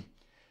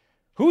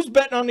 Who's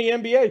betting on the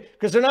NBA?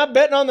 Because they're not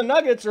betting on the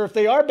Nuggets, or if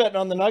they are betting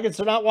on the Nuggets,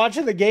 they're not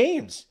watching the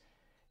games.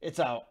 It's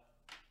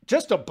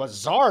just a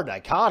bizarre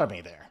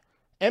dichotomy there.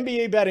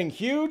 NBA betting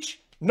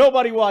huge,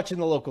 nobody watching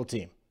the local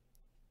team.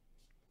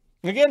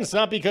 Again, it's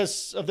not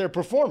because of their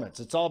performance.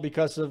 It's all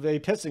because of a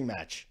pissing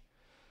match.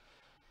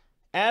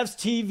 Avs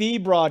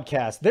TV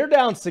broadcast, they're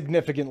down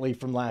significantly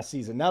from last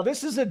season. Now,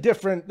 this is a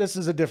different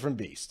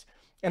beast.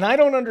 And I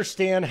don't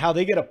understand how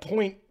they get a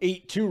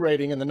 0.82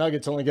 rating and the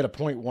Nuggets only get a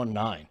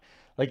 0.19.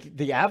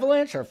 The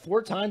Avalanche are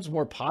 4 times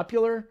more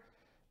popular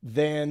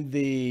than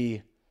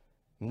the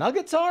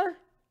Nuggets are?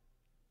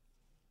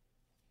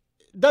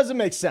 Doesn't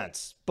make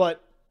sense,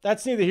 but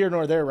that's neither here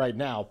nor there right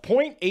now.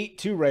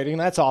 0.82 rating,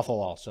 that's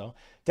awful also.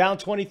 Down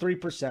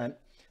 23%.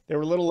 They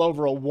were a little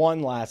over a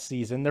 1 last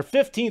season. They're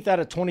 15th out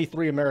of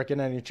 23 American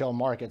NHL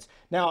markets.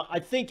 Now, I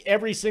think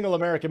every single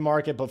American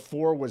market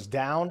before was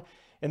down,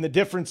 and the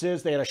difference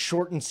is they had a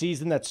shortened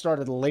season that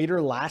started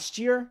later last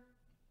year,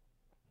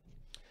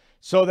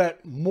 so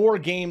that more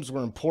games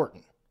were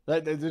important.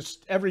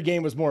 Every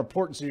game was more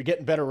important, so you're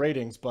getting better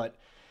ratings, but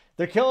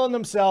they're killing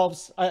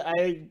themselves.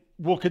 I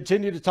will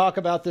continue to talk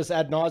about this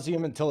ad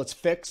nauseum until it's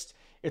fixed.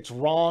 It's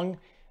wrong.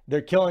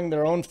 They're killing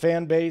their own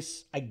fan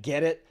base. I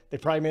get it. They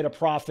probably made a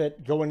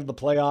profit going to the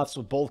playoffs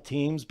with both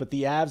teams, but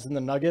the Avs and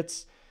the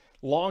Nuggets,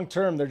 long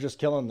term, they're just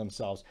killing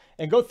themselves.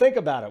 And go think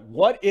about it.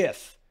 What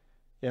if,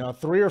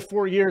 3 or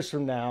 4 years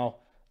from now,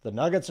 the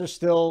Nuggets are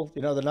still,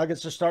 the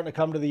Nuggets are starting to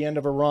come to the end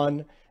of a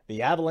run.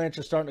 The Avalanche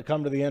are starting to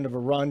come to the end of a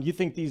run. You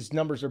think these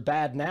numbers are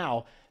bad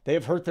now. They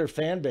have hurt their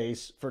fan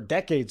base for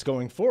decades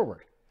going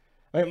forward.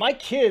 I mean, my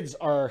kids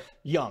are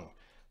young.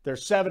 They're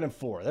 7 and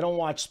 4. They don't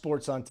watch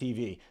sports on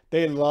TV.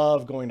 They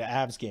love going to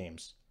Avs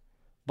games.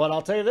 But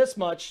I'll tell you this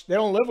much. They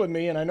don't live with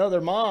me, and I know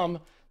their mom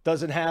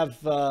doesn't have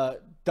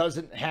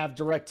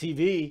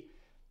DirecTV.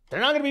 They're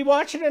not going to be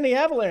watching any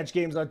Avalanche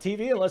games on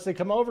TV unless they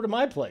come over to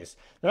my place.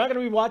 They're not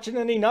going to be watching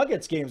any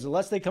Nuggets games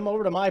unless they come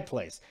over to my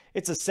place.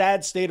 It's a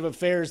sad state of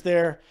affairs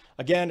there.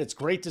 Again, it's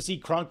great to see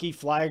Kroenke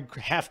fly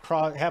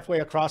halfway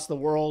across the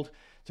world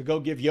to go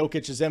give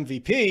Jokic his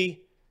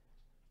MVP,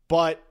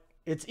 but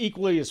it's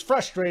equally as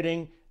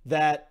frustrating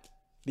that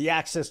the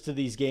access to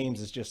these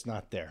games is just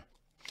not there.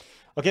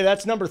 Okay,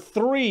 that's number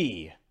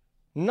 3.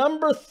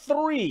 Number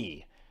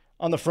 3.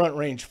 On the Front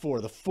Range 4,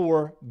 the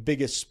 4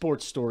 biggest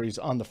sports stories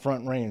on the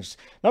Front Range.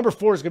 Number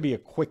 4 is going to be a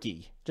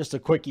quickie, just a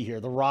quickie here,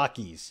 the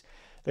Rockies.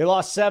 They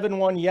lost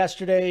 7-1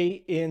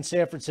 yesterday in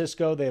San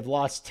Francisco. They have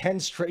lost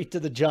 10 straight to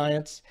the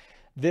Giants.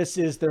 This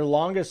is their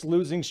longest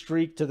losing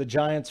streak to the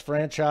Giants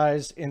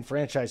franchise in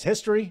franchise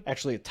history.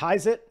 Actually, it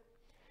ties it.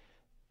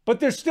 But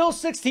they're still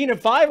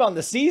 16-5 on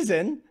the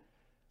season.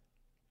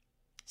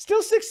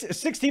 Still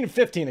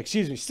 16-15,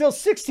 excuse me. Still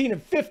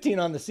 16-15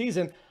 on the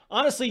season.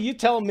 Honestly, you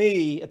tell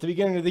me at the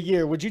beginning of the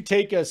year, would you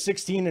take a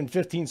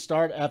 16-15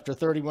 start after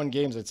 31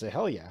 games? I'd say,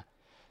 hell yeah.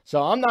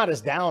 So I'm not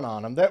as down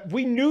on them. That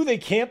we knew they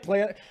can't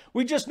play.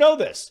 We just know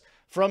this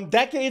from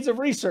decades of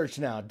research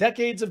now,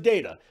 decades of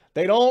data.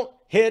 They don't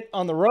hit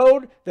on the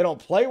road. They don't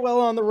play well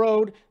on the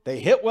road. They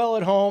hit well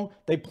at home.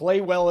 They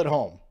play well at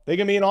home. They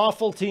can be an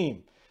awful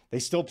team. They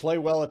still play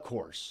well at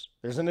course.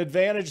 There's an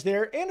advantage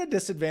there and a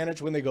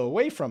disadvantage when they go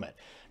away from it.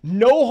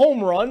 No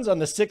home runs on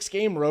the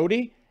 6-game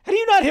roadie. How do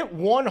you not hit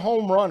one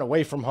home run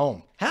away from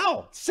home?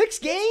 How? 6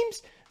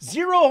 games?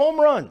 0 home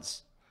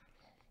runs.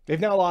 They've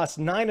now lost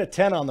 9 of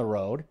 10 on the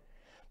road.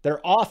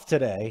 They're off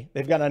today.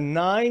 They've got a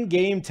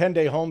 9-game,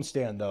 10-day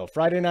homestand, though.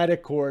 Friday night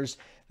at Coors.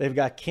 They've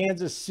got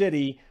Kansas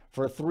City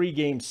for a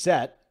 3-game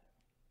set.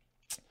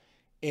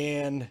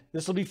 And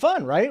this will be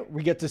fun, right?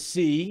 We get to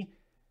see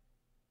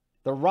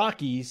the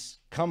Rockies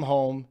come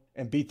home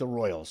and beat the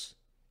Royals.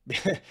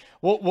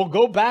 We'll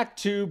go back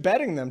to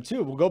betting them,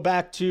 too. We'll go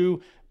back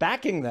to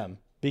backing them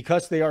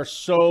because they are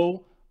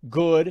so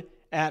good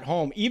at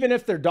home, even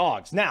if they're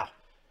dogs. Now,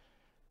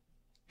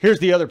 here's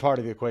the other part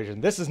of the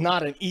equation. This is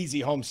not an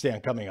easy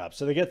homestand coming up.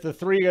 So they get the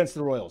 3 against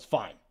the Royals.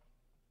 Fine.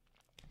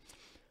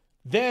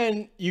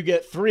 Then you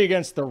get 3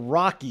 against the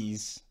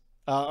Rockies,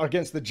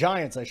 against the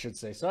Giants, I should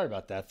say. Sorry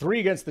about that. 3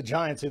 against the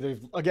Giants.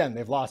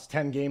 They've lost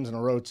 10 games in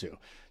a row, too.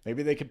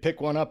 Maybe they could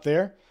pick one up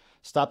there,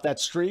 stop that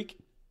streak.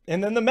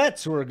 And then the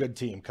Mets, who are a good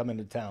team, come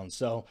into town.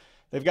 So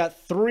they've got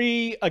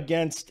 3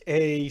 against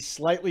a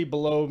slightly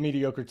below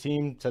mediocre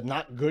team to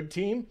not good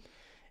team.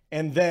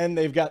 And then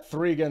they've got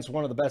 3 against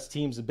one of the best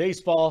teams in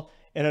baseball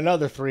and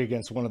another 3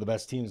 against one of the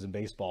best teams in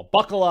baseball.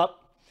 Buckle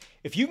up.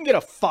 If you can get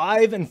a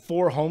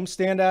 5-4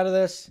 homestand out of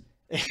this,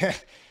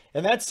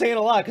 and that's saying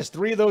a lot because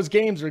 3 of those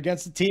games are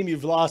against the team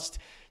you've lost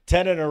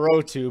 10 in a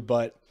row to,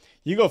 but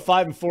you go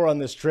 5-4 on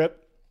this trip,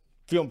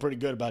 feeling pretty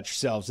good about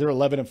yourselves. They're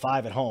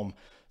 11-5 at home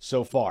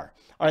so far.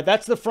 All right,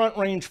 that's the Front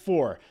Range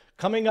 4.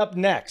 Coming up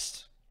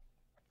next,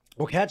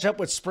 we'll catch up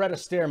with Spread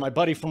Astaire, my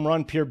buddy from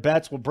Run Pure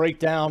Bets. We'll break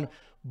down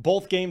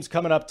both games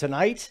coming up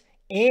tonight,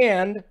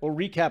 and we'll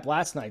recap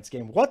last night's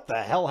game. What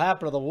the hell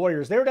happened to the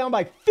Warriors? They were down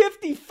by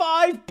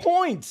 55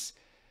 points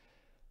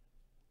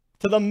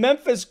to the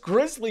Memphis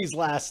Grizzlies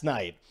last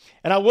night.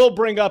 And I will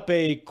bring up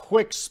a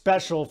quick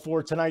special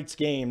for tonight's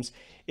games.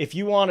 If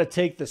you want to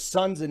take the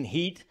Suns and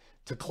Heat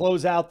to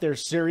close out their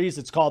series,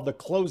 it's called the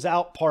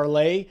Closeout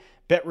Parlay.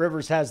 Bet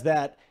Rivers has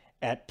that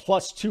at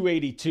plus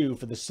 282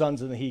 for the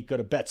Suns and the Heat. Go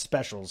to Bet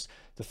Specials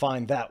to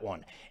find that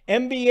one.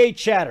 NBA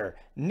chatter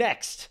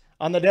next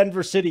on the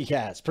Denver City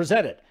Cast,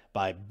 presented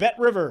by Bet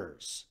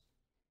Rivers.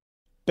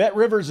 Bet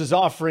Rivers is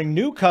offering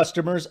new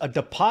customers a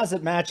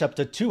deposit match up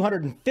to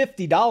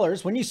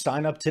 $250 when you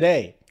sign up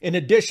today. In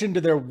addition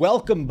to their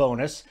welcome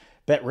bonus,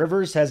 Bet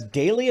Rivers has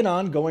daily and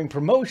ongoing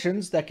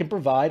promotions that can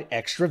provide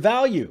extra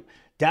value.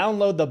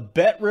 Download the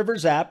Bet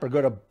Rivers app or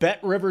go to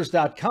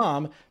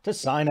betrivers.com to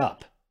sign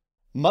up.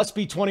 Must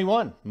be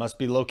 21, must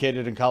be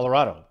located in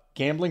Colorado.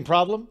 Gambling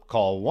problem?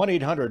 Call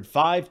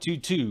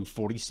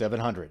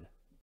 1-800-522-4700.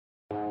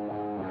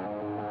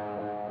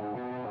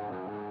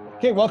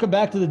 Okay, welcome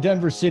back to the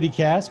Denver City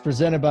Cast,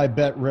 presented by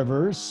Bet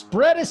Rivers.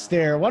 Spread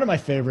Astaire, one of my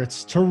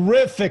favorites,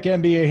 terrific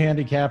NBA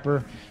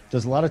handicapper,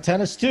 does a lot of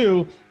tennis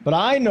too, but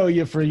I know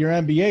you for your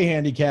NBA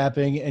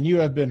handicapping, and you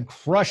have been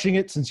crushing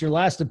it since your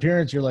last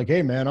appearance. You're like,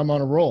 hey man, I'm on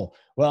a roll.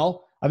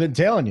 Well, I've been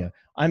telling you,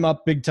 I'm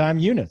up big time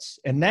units,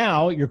 and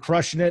now you're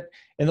crushing it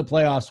in the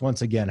playoffs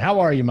once again. How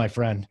are you, my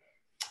friend?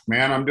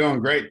 Man, I'm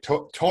doing great.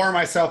 Tore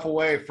myself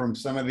away from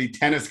some of the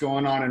tennis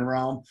going on in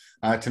Rome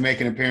to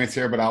make an appearance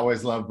here, but I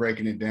always love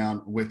breaking it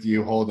down with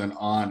you, Holden,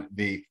 on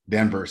the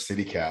Denver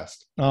City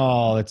Cast.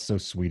 Oh, that's so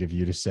sweet of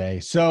you to say.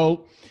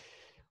 So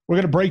we're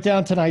going to break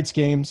down tonight's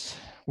games.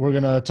 We're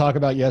going to talk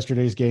about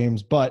yesterday's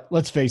games, but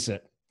let's face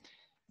it.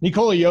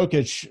 Nikola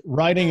Jokic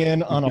riding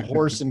in on a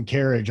horse and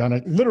carriage, on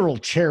a literal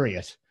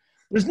chariot.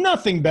 There's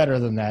nothing better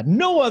than that.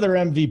 No other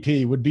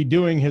MVP would be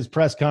doing his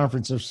press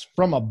conferences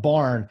from a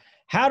barn.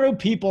 How do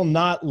people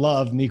not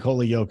love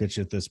Nikola Jokic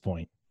at this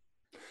point?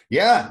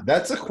 Yeah,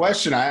 that's a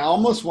question. I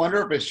almost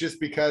wonder if it's just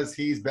because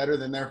he's better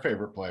than their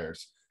favorite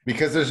players,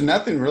 because there's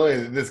nothing really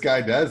that this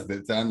guy does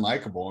that's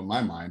unlikable in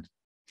my mind.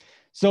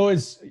 So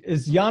is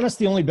Giannis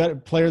the only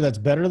player that's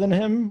better than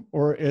him,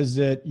 or is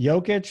it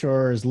Jokic,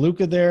 or is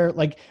Luka there?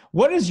 Like,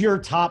 what is your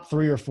top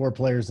 3 or 4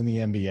 players in the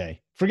NBA?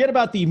 Forget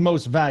about the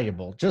most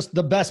valuable, just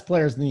the best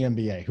players in the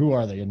NBA. Who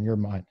are they in your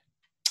mind?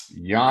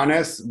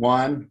 Giannis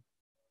 1,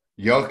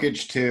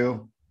 Jokic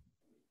 2,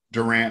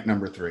 Durant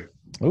number 3.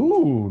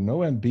 Ooh, no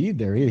Embiid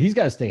there. He's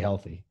got to stay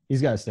healthy.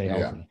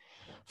 Yeah.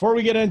 Before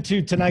we get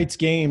into tonight's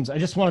games, I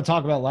just want to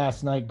talk about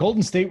last night.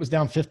 Golden State was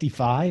down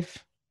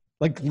 55,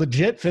 like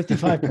legit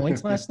 55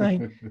 points last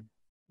night.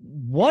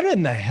 What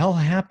in the hell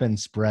happened,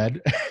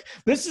 Spread?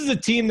 This is a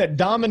team that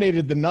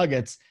dominated the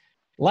Nuggets.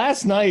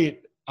 Last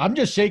night, I'm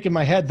just shaking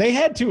my head. They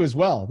had to as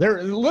well.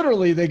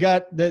 They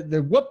got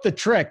the whoop the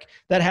trick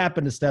that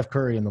happened to Steph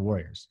Curry and the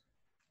Warriors.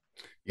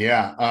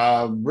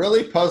 Yeah,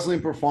 really puzzling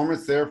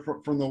performance there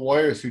from the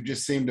Warriors, who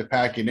just seemed to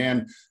pack it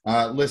in.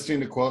 Listening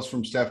to quotes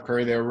from Steph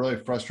Curry, they were really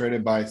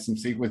frustrated by some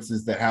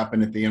sequences that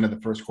happened at the end of the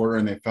first quarter,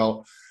 and they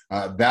felt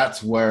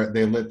that's where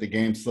they let the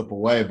game slip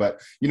away. But,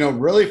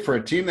 really for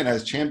a team that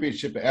has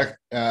championship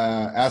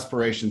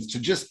aspirations to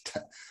just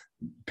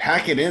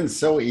pack it in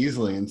so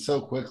easily and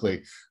so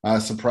quickly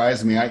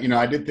surprised me.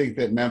 I did think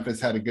that Memphis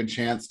had a good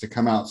chance to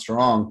come out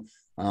strong.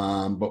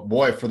 But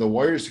boy, for the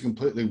Warriors to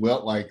completely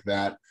wilt like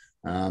that,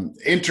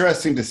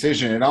 interesting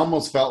decision. It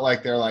almost felt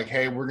like they're like,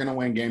 hey, we're going to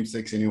win game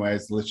 6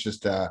 anyways. Let's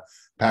just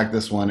pack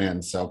this one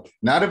in. So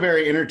not a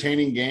very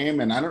entertaining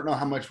game. And I don't know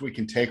how much we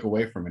can take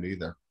away from it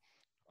either.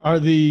 Are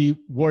the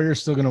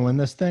Warriors still going to win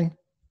this thing?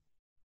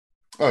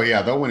 Oh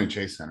yeah. They'll win at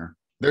Chase Center.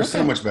 They're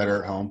so much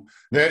better at home.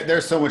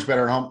 They're so much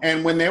better at home.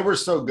 And when they were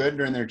so good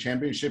during their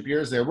championship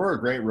years, they were a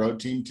great road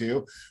team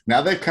too.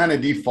 Now they've kind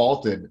of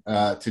defaulted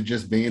to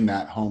just being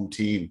that home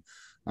team.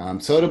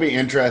 So it'll be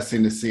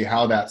interesting to see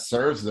how that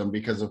serves them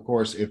because, of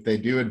course, if they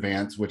do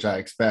advance, which I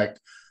expect,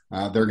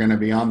 they're going to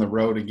be on the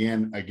road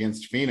again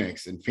against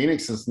Phoenix. And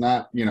Phoenix is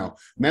not,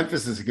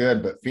 Memphis is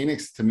good, but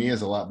Phoenix to me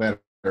is a lot better,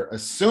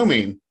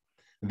 assuming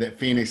that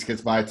Phoenix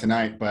gets by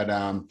tonight. But,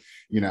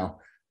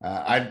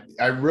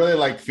 I really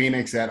like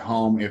Phoenix at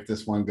home if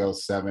this one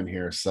goes 7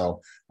 here.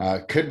 So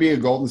could be a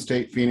Golden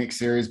State Phoenix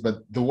series,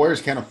 but the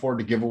Warriors can't afford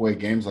to give away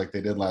games like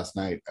they did last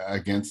night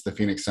against the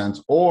Phoenix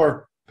Suns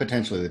or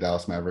potentially the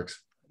Dallas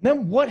Mavericks.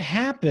 Then what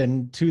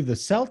happened to the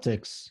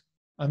Celtics?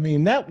 I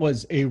mean, that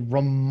was a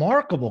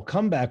remarkable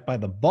comeback by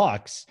the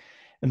Bucks,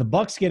 and the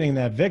Bucks getting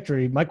that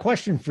victory. My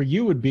question for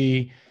you would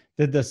be,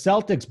 did the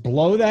Celtics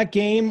blow that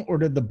game, or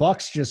did the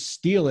Bucks just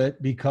steal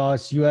it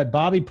because you had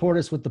Bobby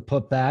Portis with the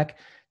putback,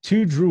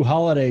 2 Drew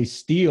Holiday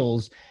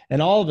steals,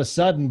 and all of a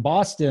sudden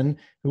Boston,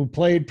 who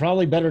played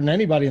probably better than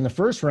anybody in the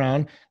first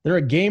round, they're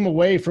a game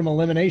away from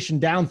elimination,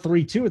 down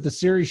 3-2 with the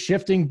series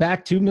shifting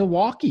back to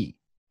Milwaukee.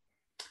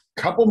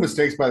 Couple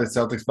mistakes by the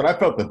Celtics, but I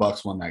felt the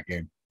Bucks won that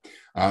game.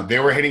 They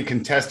were hitting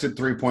contested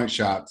 3-point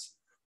shots.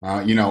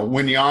 When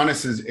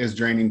Giannis is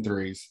draining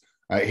threes,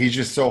 he's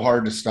just so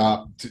hard to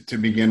stop to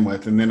begin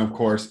with. And then, of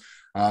course,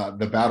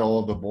 the battle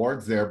of the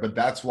boards there. But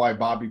that's why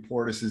Bobby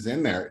Portis is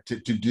in there, to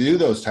do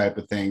those type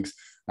of things,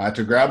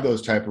 to grab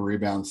those type of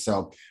rebounds.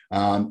 So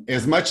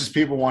as much as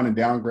people want to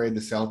downgrade the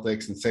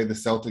Celtics and say the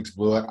Celtics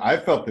blew it, I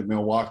felt that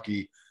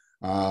Milwaukee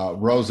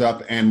rose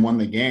up and won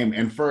the game.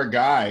 And for a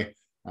guy,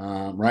 a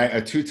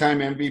 2-time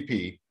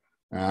MVP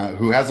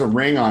who has a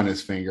ring on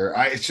his finger,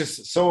 it's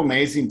just so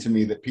amazing to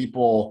me that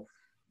people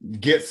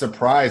get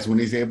surprised when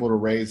he's able to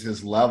raise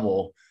his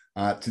level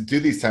to do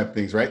these type of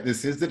things, right?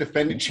 This is the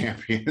defending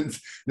champions.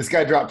 This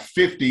guy dropped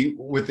 50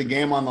 with the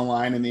game on the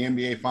line in the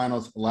NBA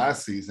Finals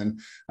last season.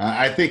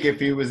 I think if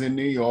he was in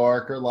New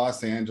York or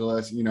Los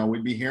Angeles,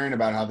 we'd be hearing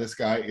about how this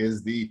guy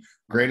is the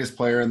greatest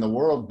player in the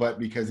world, but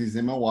because he's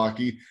in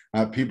Milwaukee,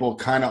 people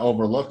kind of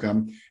overlook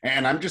him.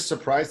 And I'm just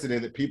surprised today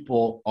that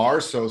people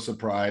are so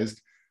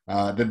surprised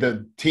that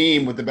the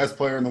team with the best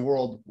player in the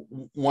world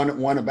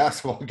won a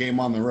basketball game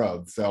on the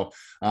road. So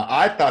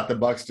I thought the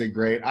Bucks did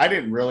great. I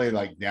didn't really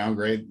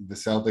downgrade the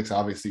Celtics.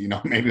 Obviously,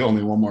 maybe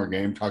only one more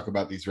game, talk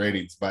about these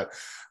ratings, but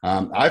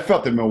I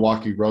felt that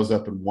Milwaukee rose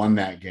up and won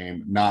that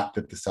game, not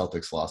that the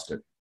Celtics lost it.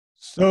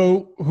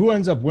 So who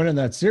ends up winning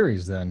that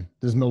series then?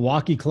 Does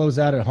Milwaukee close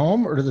out at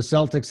home, or do the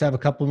Celtics have a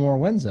couple more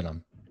wins in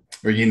them?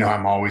 Or,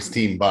 I'm always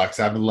team Bucks.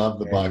 I love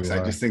the Bucks.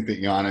 I just think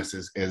that Giannis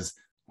is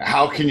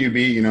how can you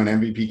be, an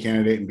MVP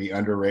candidate and be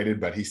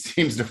underrated, but he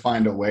seems to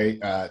find a way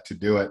to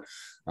do it.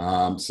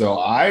 So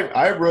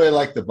I really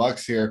like the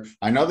Bucks here.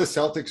 I know the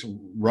Celtics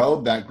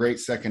rode that great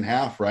second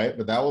half, right?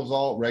 But that was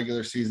all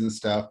regular season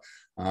stuff.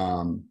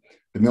 The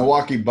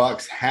Milwaukee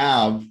Bucks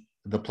have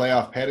the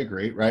playoff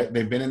pedigree, right?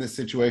 They've been in this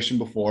situation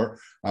before.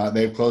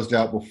 They've closed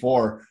out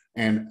before.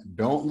 And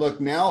don't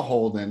look now,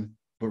 Holden,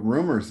 but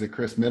rumors that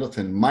Chris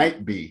Middleton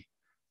might be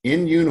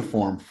in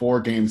uniform for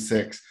Game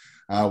 6,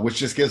 which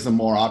just gives them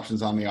more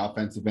options on the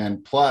offensive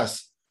end,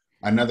 plus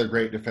another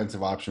great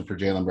defensive option for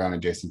Jaylen Brown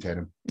and Jason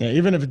Tatum. Yeah,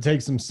 even if it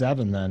takes them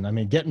 7, then. I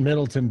mean, getting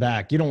Middleton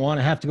back. You don't want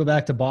to have to go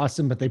back to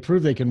Boston, but they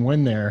prove they can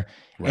win there.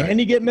 Right. And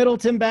you get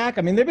Middleton back.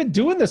 I mean, they've been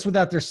doing this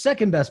without their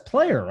second best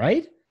player,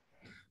 right?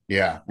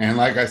 Yeah, and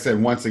like I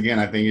said, once again,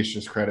 I think it's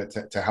just credit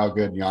to how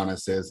good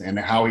Giannis is and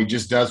how he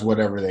just does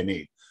whatever they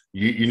need.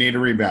 You need a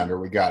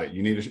rebounder, we got it.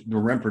 You need a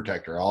rim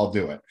protector, I'll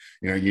do it.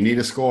 You need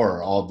a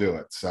scorer, I'll do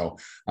it. So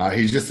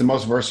he's just the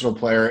most versatile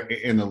player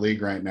in the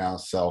league right now.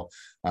 So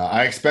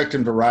I expect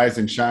him to rise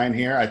and shine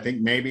here. I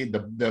think maybe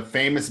the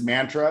famous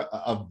mantra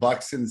of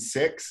Bucks in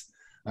 6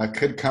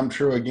 could come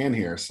true again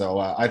here. So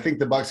I think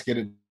the Bucks get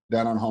it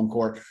done on home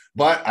court,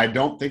 but I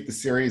don't think the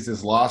series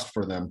is lost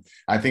for them.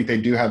 I think they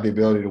do have the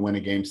ability to win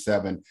a Game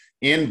 7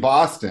 in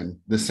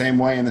Boston the same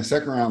way in the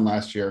second round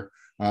last year.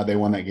 They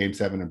won that Game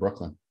 7 in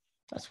Brooklyn.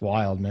 That's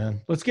wild, man.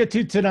 Let's get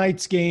to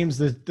tonight's games,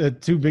 the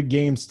 2 big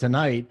games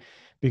tonight,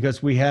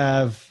 because we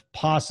have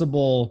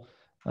possible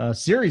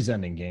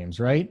series-ending games,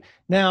 right?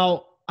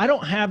 Now, I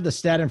don't have the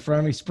stat in front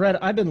of me. Spread,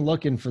 I've been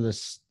looking for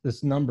this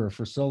number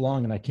for so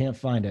long, and I can't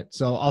find it.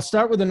 So I'll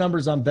start with the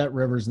numbers on Bet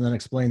Rivers and then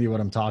explain to you what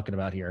I'm talking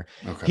about here.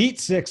 Okay. Heat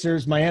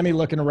Sixers, Miami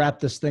looking to wrap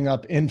this thing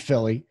up in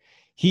Philly.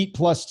 Heat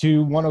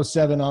 +2,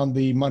 107 on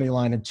the money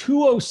line, and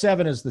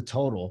 207 is the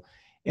total.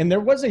 And there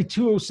was a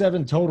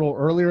 207 total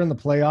earlier in the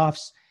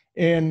playoffs,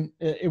 and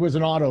it was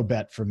an auto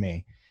bet for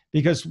me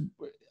because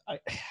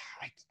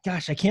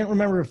I can't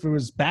remember if it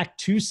was back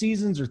 2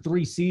 seasons or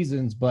 3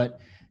 seasons, but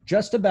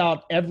just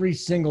about every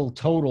single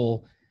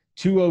total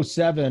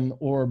 207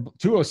 or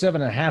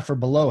 207 and a half or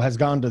below has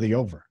gone to the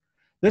over.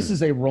 This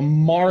is a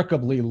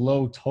remarkably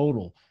low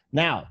total.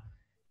 Now,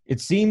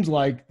 it seems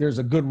like there's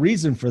a good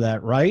reason for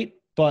that, right?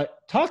 But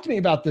talk to me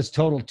about this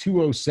total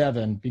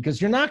 207, because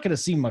you're not going to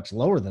see much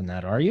lower than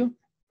that, are you?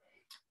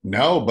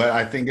 No, but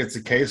I think it's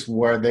a case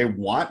where they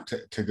want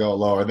to go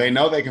lower. They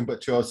know they can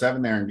put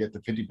 207 there and get the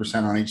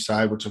 50% on each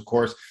side, which, of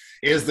course,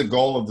 is the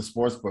goal of the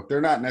sports book.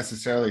 They're not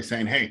necessarily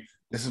saying, hey,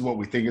 this is what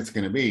we think it's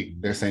going to be.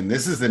 They're saying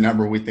this is the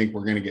number we think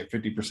we're going to get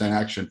 50%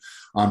 action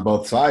on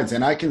both sides.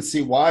 And I can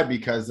see why,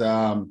 because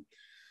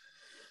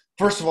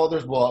first of all,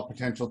 there's blowout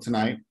potential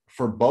tonight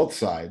for both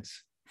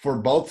sides. For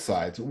both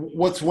sides.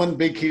 What's one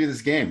big key to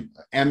this game?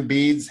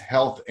 Embiid's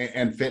health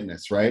and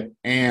fitness, right?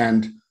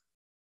 And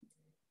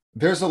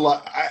there's a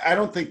lot. I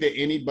don't think that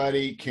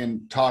anybody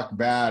can talk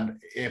bad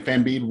if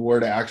Embiid were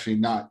to actually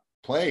not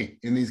play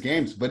in these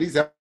games, but he's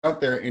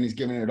out there and he's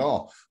giving it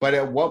all. But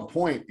at what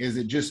point is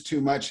it just too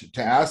much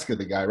to ask of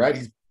the guy, right?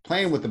 He's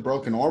playing with a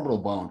broken orbital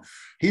bone.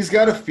 He's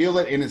got to feel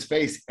it in his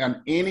face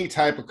on any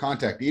type of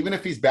contact, even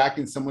if he's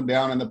backing someone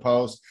down in the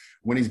post,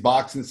 when he's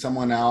boxing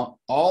someone out.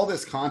 All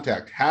this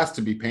contact has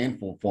to be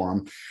painful for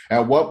him.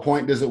 At what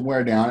point does it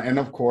wear down? And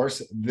of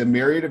course, the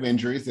myriad of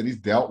injuries that he's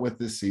dealt with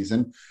this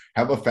season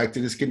have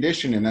affected his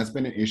condition, and that's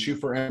been an issue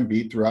for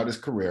Embiid throughout his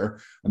career.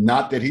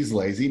 Not that he's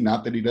lazy,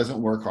 not that he doesn't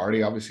work hard.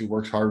 He obviously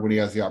works hard when he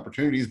has the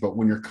opportunities, but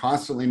when you're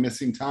constantly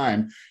missing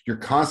time, you're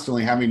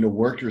constantly having to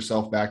work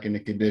yourself back into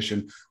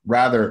condition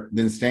rather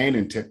than staying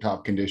in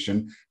tip-top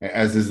condition,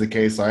 as is the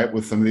case, right,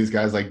 with some of these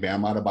guys like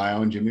Bam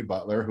Adebayo and Jimmy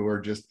Butler, who are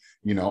just,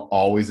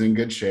 always in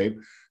good shape.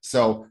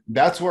 So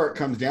that's where it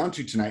comes down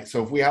to tonight.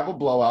 So if we have a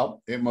blowout,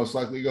 it most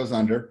likely goes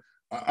under.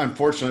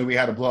 Unfortunately, we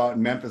had a blowout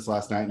in Memphis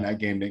last night, and that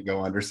game didn't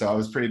go under. So I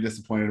was pretty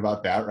disappointed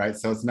about that, right?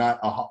 So it's not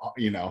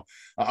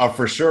a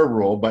for sure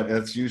rule, but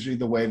it's usually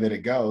the way that it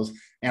goes.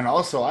 And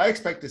also, I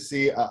expect to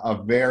see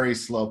a very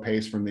slow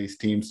pace from these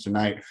teams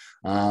tonight.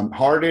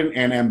 Harden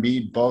and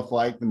Embiid both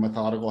like the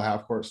methodical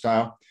half-court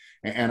style,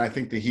 and I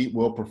think the Heat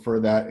will prefer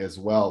that as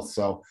well.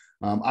 So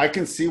I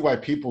can see why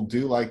people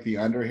do like the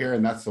under here,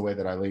 and that's the way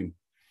that I lean.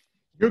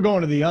 You're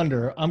going to the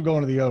under. I'm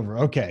going to the over.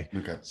 Okay.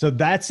 So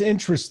that's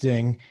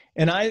interesting.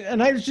 And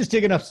I was just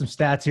digging up some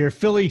stats here.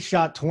 Philly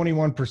shot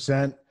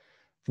 21%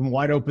 from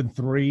wide open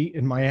three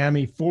in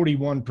Miami,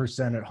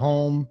 41% at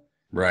home.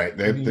 Right.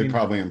 They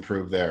probably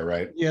improved there,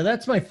 right? Yeah,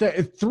 that's my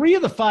 3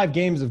 of the 5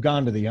 games have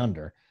gone to the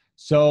under.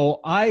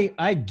 So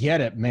I get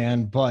it,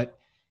 man. But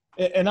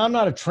and I'm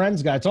not a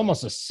trends guy. It's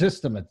almost a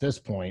system at this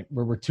point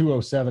where we're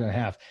 207 and a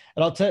half.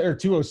 And I'll tell you, or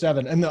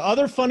 207. And the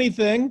other funny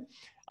thing,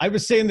 I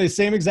was saying the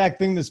same exact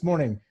thing this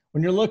morning.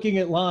 When you're looking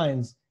at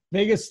lines,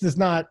 Vegas does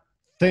not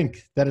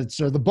think that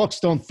or the books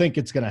don't think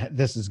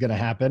this is gonna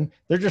happen.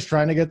 They're just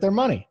trying to get their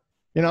money.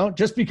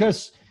 Just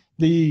because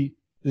the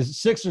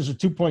Sixers are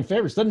 2-point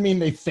favorites doesn't mean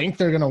they think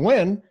they're gonna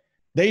win.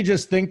 They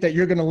just think that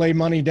you're gonna lay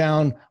money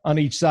down on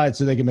each side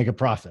so they can make a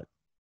profit.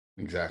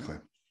 Exactly.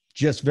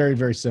 Just very,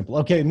 very simple.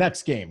 Okay,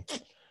 next game.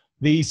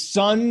 The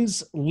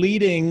Suns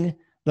leading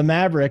the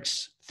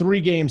Mavericks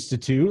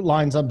 3-2.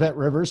 Lines on Bet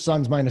Rivers.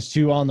 Suns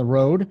 -2 on the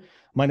road.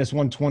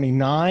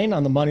 -129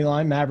 on the money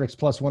line. Mavericks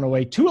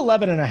 +108.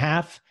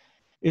 211.5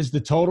 is the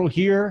total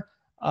here.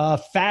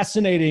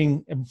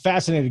 Fascinating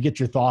to get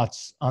your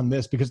thoughts on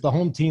this because the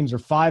home teams are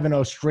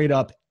 5-0 straight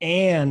up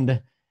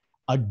and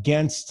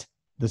against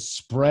the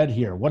spread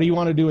here. What do you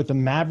want to do with the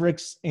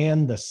Mavericks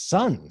and the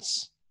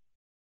Suns?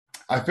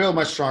 I feel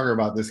much stronger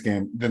about this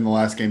game than the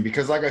last game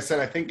because, like I said,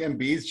 I think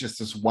Embiid's just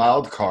this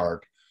wild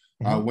card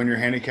when you're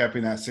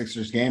handicapping that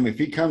Sixers game. If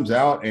he comes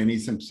out and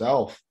he's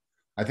himself,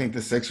 I think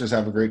the Sixers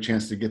have a great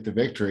chance to get the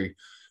victory.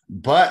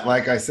 But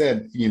like I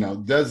said,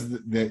 does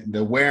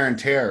the wear and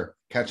tear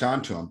catch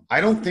on to him? I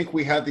don't think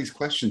we have these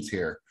questions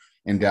here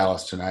in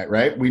Dallas tonight,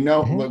 right? We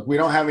know, look, we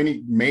don't have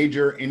any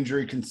major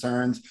injury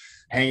concerns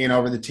hanging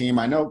over the team.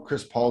 I know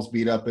Chris Paul's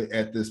beat up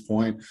at this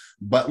point,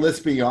 but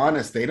let's be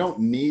honest, they don't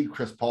need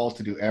Chris Paul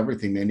to do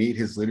everything. They need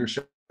his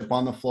leadership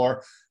on the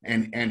floor,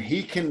 and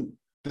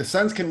the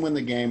Suns can win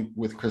the game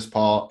with Chris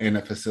Paul in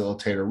a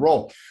facilitator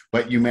role.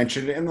 But you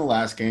mentioned it in the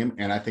last game,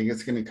 and I think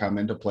it's going to come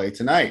into play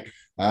tonight.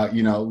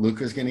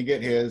 Luka's going to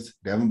get his,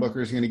 Devin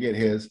Booker's going to get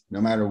his, no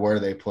matter where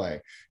they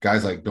play.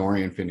 Guys like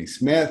Dorian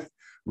Finney-Smith,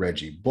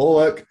 Reggie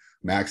Bullock,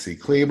 Maxi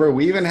Kleber.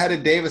 We even had a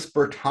Davis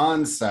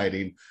Bertans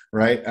sighting,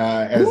 right,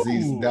 as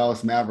these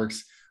Dallas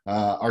Mavericks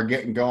are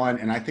getting going.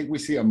 And I think we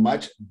see a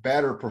much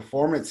better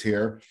performance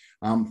here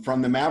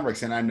from the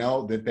Mavericks. And I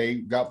know that they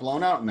got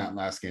blown out in that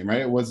last game,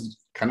 right? It was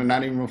kind of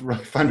not even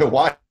really fun to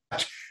watch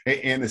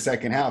in the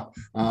second half.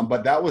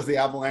 But that was the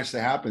avalanche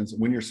that happens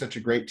when you're such a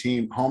great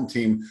team, home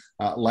team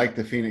like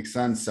the Phoenix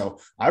Suns. So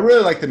I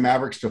really like the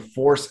Mavericks to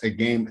force a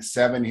game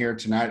 7 here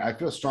tonight. I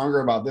feel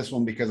stronger about this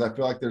one because I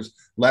feel like there's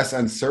less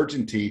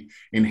uncertainty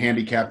in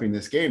handicapping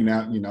this game.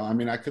 Now,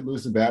 I could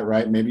lose the bet,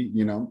 right? Maybe,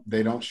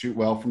 they don't shoot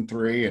well from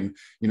 3 and,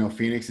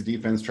 Phoenix, the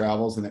defense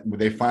travels and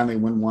they finally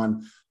win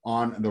one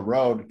on the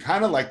road,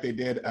 kind of like they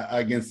did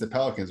against the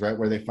Pelicans, right?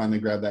 Where they finally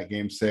grabbed that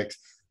game 6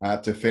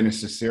 to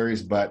finish the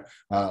series. But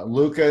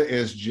Luka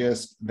is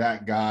just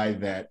that guy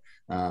that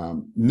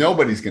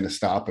nobody's going to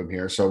stop him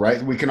here. So,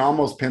 right, we can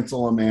almost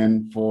pencil him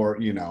in for,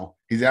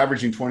 he's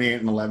averaging 28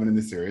 and 11 in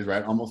the series,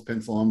 right? Almost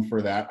pencil him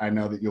for that. I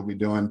know that you'll be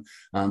doing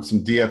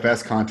some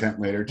DFS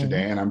content later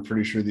today, and I'm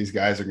pretty sure these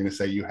guys are going to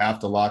say you have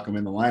to lock him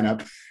in the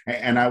lineup.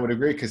 And I would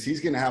agree because he's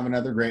going to have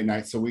another great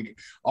night. So we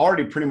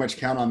already pretty much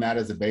count on that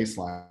as a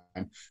baseline.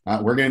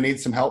 We're going to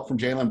need some help from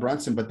Jalen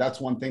Brunson, but that's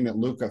one thing that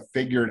Luka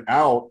figured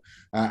out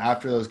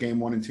after those game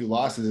 1 and 2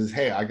 losses is,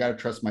 hey, I got to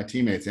trust my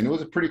teammates. And it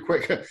was a pretty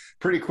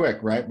quick,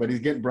 right? But he's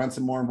getting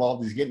Brunson more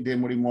involved. He's getting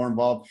Dinwiddie more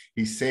involved.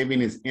 He's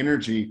saving his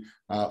energy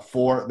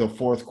for the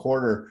fourth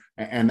quarter.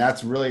 And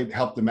that's really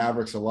helped the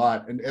Mavericks a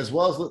lot. And as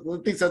well as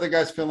let these other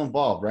guys feel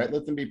involved, right?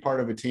 Let them be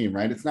part of a team,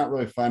 right? It's not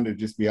really fun to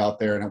just be out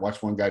there and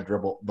watch one guy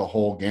dribble the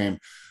whole game.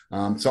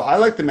 So I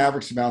like the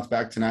Mavericks to bounce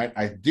back tonight.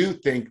 I do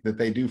think that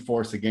they do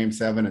force a game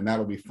 7, and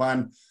that'll be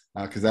fun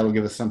because that'll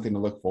give us something to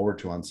look forward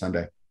to on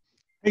Sunday.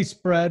 Hey,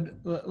 Spread,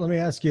 let me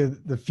ask you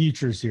the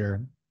futures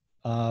here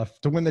to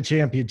win the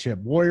championship.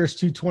 Warriors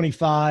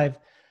 225,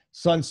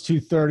 Suns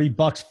 230,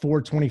 Bucks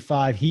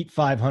 425, Heat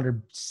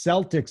 500,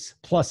 Celtics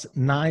plus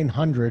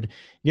 900,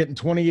 getting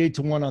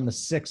 28-1 on the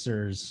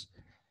Sixers.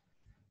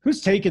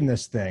 Who's taking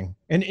this thing?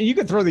 And you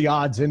can throw the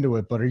odds into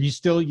it, but are you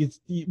still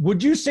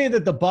would you say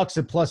that the Bucks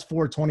at plus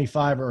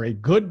 425 are a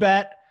good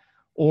bet,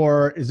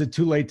 or is it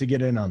too late to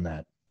get in on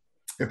that?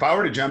 If I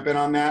were to jump in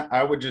on that,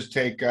 I would just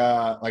take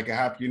like a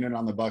half unit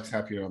on the Bucks,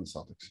 half unit on the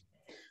Celtics.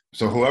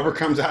 So whoever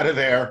comes out of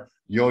there,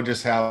 you'll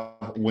just have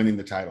winning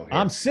the title here.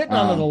 I'm sitting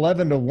on an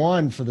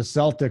 11-1 for the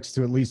Celtics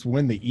to at least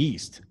win the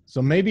East.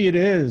 So maybe it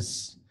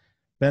is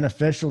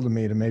beneficial to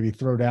me to maybe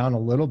throw down a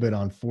little bit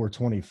on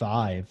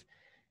 425.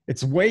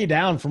 It's way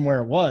down from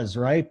where it was,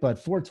 right? But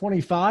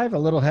 425, a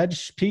little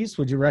hedge piece.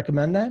 Would you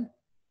recommend that?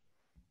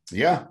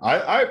 Yeah,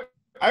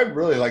 I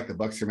really like the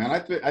Bucks here, man.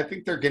 I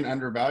think they're getting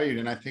undervalued,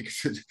 and I think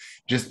it's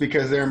just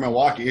because they're in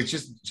Milwaukee, it's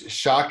just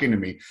shocking to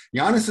me.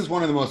 Giannis is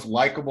one of the most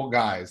likable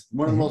guys,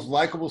 one of the most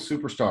likable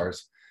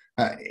superstars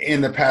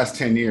in the past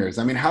 10 years.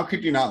 I mean, how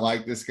could you not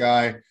like this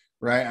guy?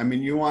 Right. I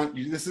mean,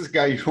 this is a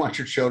guy you want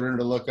your children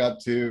to look up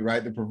to,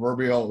 right? The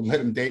proverbial let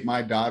him date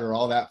my daughter,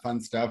 all that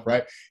fun stuff,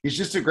 right? He's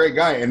just a great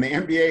guy. And the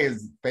NBA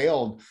has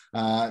failed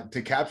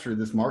to capture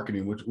this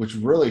marketing, which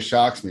really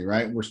shocks me,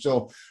 right? We're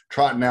still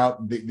trotting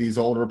out these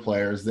older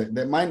players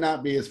that might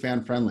not be as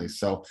fan friendly.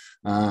 So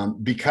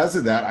because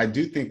of that, I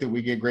do think that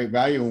we get great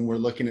value when we're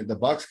looking at the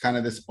Bucks, kind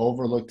of this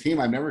overlooked team.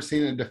 I've never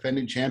seen a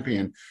defending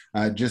champion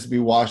just be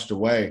washed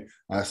away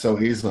so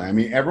easily. I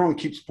mean, everyone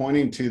keeps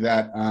pointing to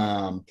that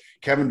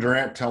Kevin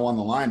Durant toe on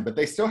the line, but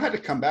they still had to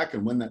come back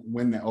and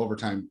win the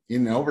overtime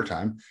in the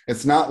overtime.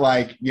 It's not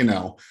like,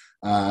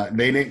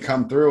 they didn't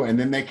come through and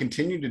then they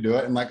continued to do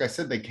it. And like I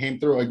said, they came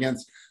through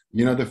against,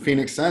 the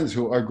Phoenix Suns,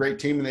 who are a great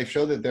team, and they've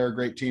showed that they're a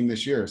great team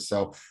this year.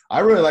 So I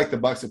really like the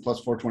Bucks at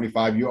plus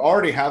 425. You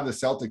already have the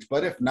Celtics,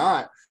 but if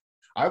not,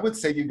 I would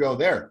say you go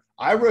there.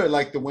 I really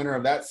like the winner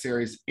of that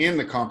series in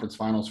the conference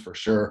finals for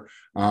sure.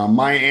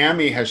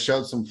 Miami has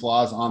showed some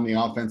flaws on the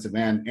offensive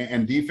end,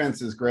 and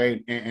defense is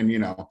great.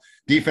 And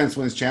defense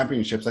wins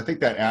championships. I think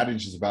that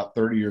adage is about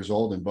 30 years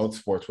old in both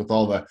sports with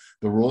all the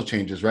rule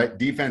changes, right?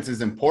 Defense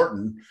is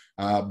important,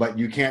 but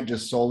you can't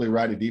just solely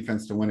ride a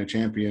defense to win a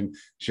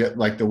championship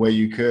like the way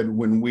you could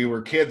when we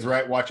were kids,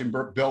 right? Watching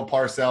Bill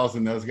Parcells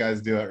and those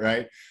guys do it,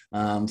 right?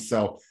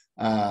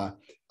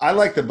 I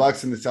like the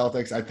Bucks and the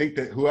Celtics. I think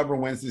that whoever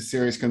wins this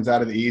series comes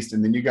out of the East,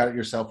 and then you got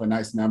yourself a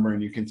nice number,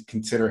 and you can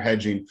consider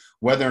hedging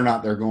whether or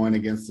not they're going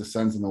against the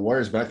Suns and the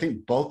Warriors. But I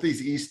think both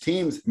these East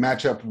teams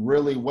match up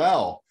really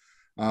well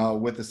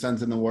with the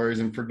Suns and the Warriors.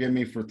 And forgive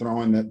me for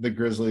throwing the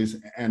Grizzlies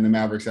and the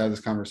Mavericks out of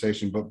this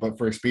conversation, but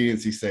for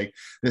expediency's sake,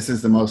 this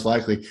is the most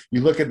likely.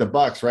 You look at the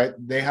Bucks, right?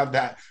 They have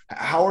that.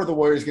 How are the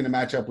Warriors going to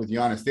match up with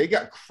Giannis? They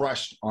got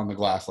crushed on the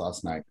glass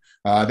last night.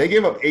 They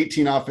gave up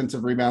 18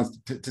 offensive rebounds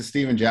to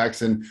Steven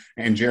Jackson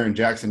and Jaren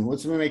Jackson.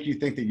 What's going to make you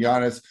think that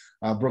Giannis,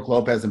 Brook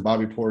Lopez, and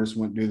Bobby Portis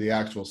wouldn't do the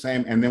actual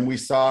same? And then we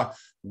saw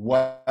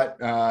what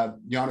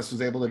Giannis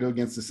was able to do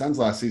against the Suns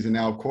last season.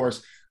 Now, of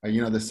course,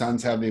 the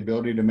Suns have the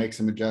ability to make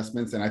some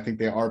adjustments, and I think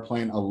they are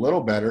playing a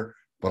little better.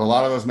 But a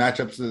lot of those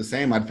matchups are the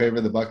same. I'd favor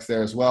the Bucks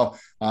there as well.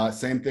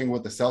 Same thing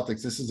with the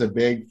Celtics. This is a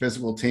big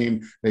physical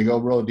team. They go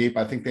real deep.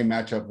 I think they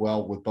match up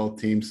well with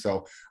both teams.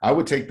 So I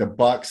would take the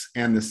Bucks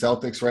and the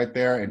Celtics right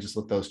there and just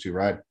let those two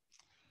ride.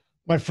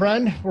 My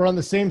friend, we're on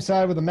the same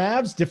side with the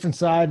Mavs, different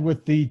side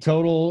with the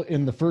total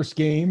in the first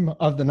game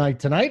of the night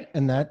tonight,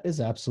 and that is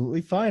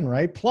absolutely fine,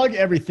 right? Plug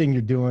everything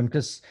you're doing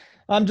because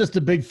I'm just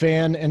a big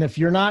fan, and if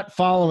you're not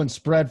following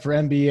Spread for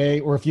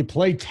NBA, or if you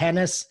play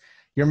tennis,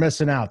 you're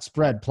missing out.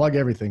 Spread, plug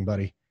everything,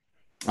 buddy.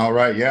 All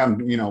right. Yeah. I'm,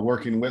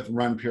 working with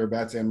Run Pure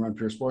Bets and Run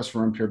Pure Sports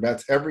for Run Pure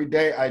Bets. Every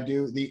day I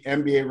do the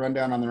NBA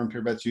rundown on the Run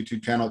Pure Bets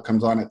YouTube channel. It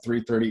comes on at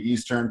 3:30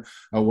 Eastern,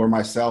 where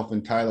myself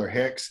and Tyler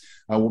Hicks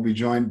will be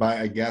joined by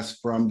a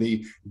guest from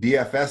the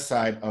DFS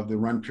side of the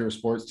Run Pure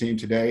Sports team.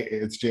 Today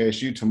it's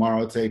JSU.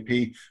 Tomorrow it's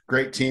AP.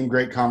 Great team,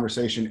 great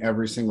conversation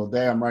every single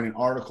day. I'm writing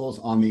articles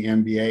on the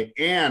NBA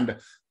and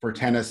for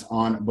tennis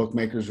on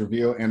Bookmakers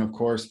Review. And of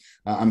course,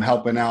 I'm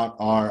helping out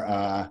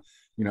our,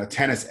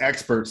 tennis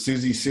expert,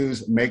 Susie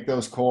Suze, make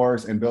those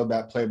cores and build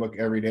that playbook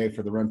every day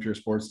for the Run Pure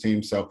Sports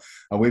team. So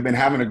we've been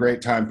having a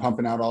great time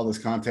pumping out all this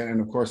content.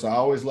 And of course, I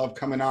always love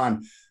coming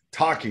on,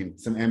 talking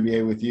some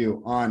NBA with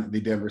you on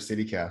the Denver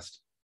City Cast.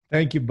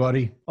 Thank you,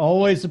 buddy.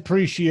 Always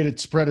appreciate it,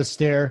 Spread a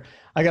Stare.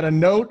 I got a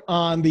note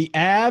on the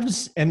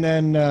Avs, and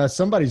then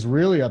somebody's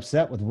really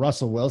upset with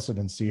Russell Wilson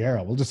and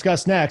Sierra. We'll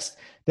discuss next.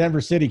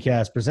 Denver City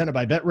Cast, presented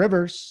by Bet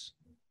Rivers.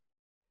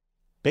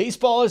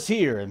 Baseball is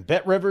here, and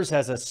Bet Rivers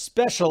has a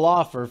special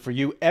offer for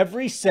you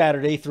every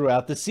Saturday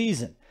throughout the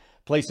season.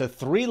 Place a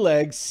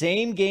 3-leg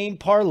same-game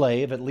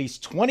parlay of at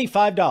least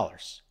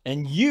 $25,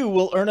 and you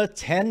will earn a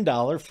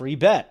 $10 free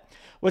bet.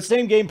 With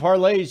same-game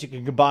parlays, you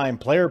can combine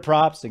player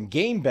props and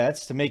game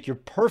bets to make your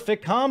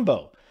perfect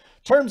combo.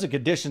 Terms and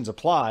conditions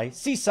apply.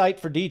 See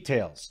site for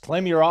details.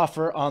 Claim your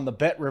offer on the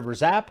Bet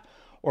Rivers app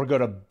or go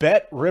to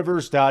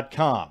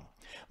betrivers.com.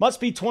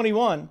 Must be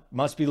 21,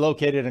 must be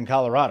located in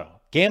Colorado.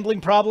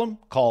 Gambling problem?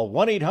 Call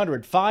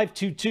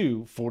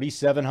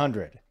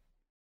 1-800-522-4700.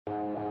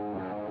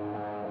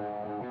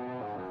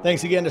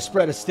 Thanks again to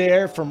Spread a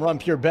Stare from Run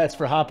Pure Bets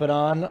for hopping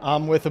on.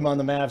 I'm with him on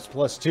the Mavs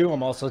 +2.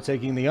 I'm also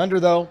taking the under,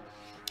 though,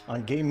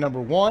 on game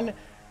number 1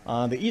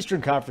 on the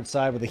Eastern Conference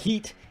side with the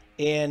Heat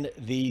and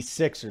the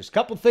Sixers.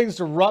 Couple things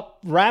to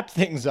wrap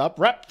things up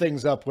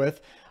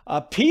with.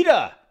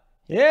 PETA.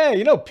 Yeah,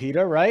 you know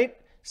PETA, right?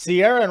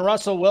 Sierra and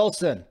Russell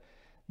Wilson.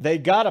 They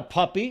got a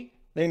puppy.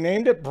 They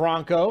named it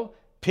Bronco.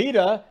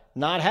 PETA,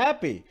 not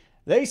happy.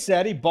 They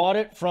said he bought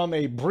it from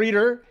a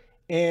breeder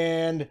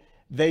and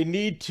they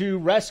need to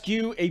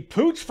rescue a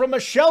pooch from a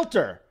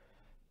shelter.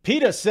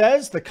 PETA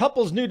says the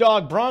couple's new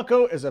dog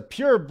Bronco is a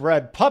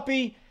purebred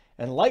puppy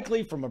and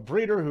likely from a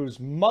breeder whose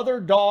mother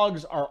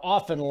dogs are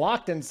often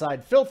locked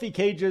inside filthy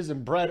cages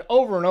and bred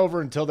over and over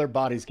until their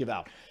bodies give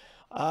out.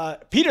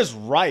 PETA's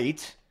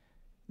right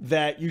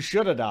that you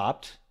should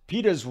adopt.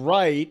 PETA's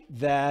right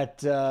that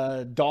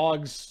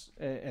dogs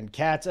and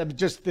cats,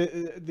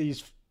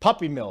 these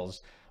puppy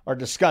mills are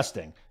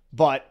disgusting.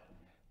 But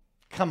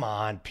come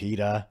on,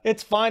 PETA.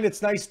 It's fine.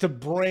 It's nice to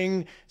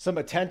bring some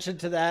attention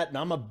to that. And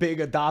I'm a big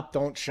adopt,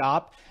 don't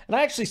shop. And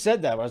I actually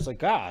said that. I was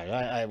like,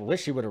 I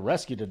wish he would have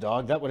rescued a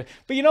dog. But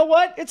you know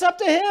what? It's up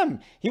to him.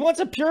 He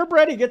wants a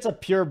purebred. He gets a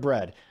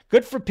purebred.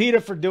 Good for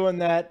PETA for doing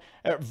that.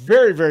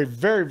 Very, very,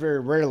 very, very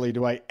rarely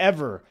do I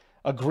ever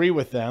agree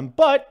with them.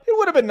 But it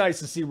would have been nice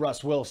to see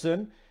Russ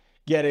Wilson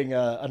getting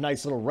a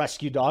nice little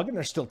rescue dog. And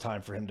there's still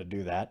time for him to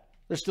do that.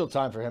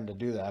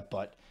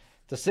 But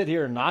to sit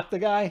here and knock the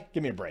guy,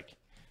 give me a break.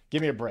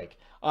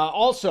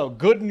 Also,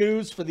 good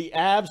news for the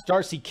Avs.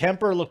 Darcy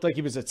Kemper looked like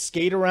he was at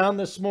skate around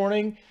this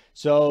morning.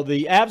 So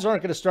the Avs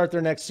aren't going to start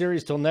their next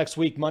series till next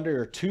week, Monday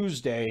or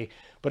Tuesday.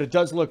 But it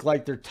does look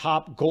like their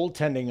top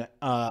goaltending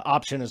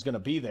option is going to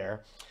be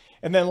there.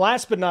 And then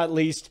last but not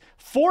least,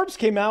 Forbes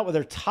came out with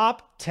their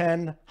top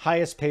 10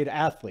 highest paid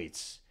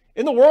athletes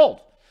in the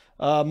world.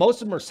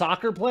 Most of them are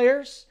soccer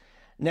players.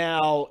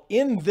 Now,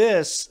 in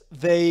this,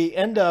 they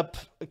end up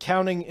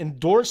counting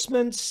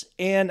endorsements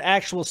and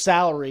actual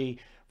salary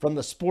from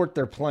the sport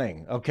they're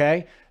playing,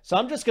 okay? So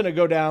I'm just going to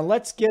go down.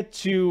 Let's get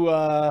to,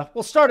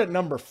 we'll start at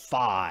number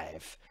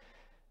 5.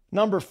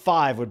 Number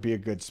 5 would be a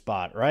good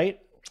spot, right?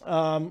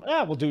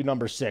 We'll do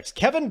number 6.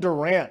 Kevin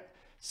Durant,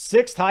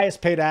 6th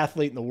highest paid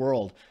athlete in the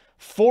world.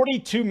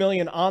 $42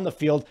 million on the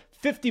field,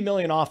 $50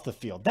 million off the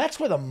field.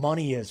 That's where the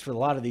money is for a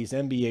lot of these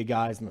NBA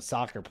guys and the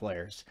soccer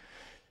players.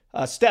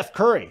 Steph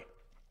Curry,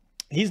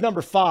 he's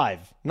number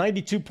 5,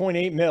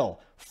 $92.8 million,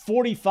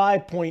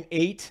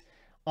 $45.8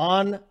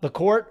 on the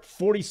court,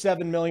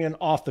 $47 million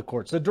off the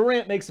court. So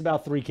Durant makes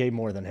about $3K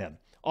more than him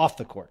off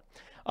the court.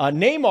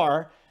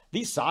 Neymar,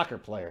 these soccer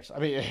players. I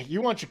mean,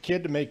 you want your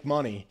kid to make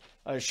money.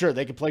 Sure,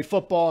 they can play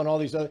football and all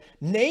these other.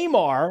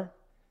 Neymar,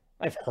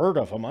 I've heard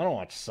of him. I don't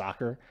watch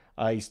soccer.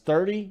 He's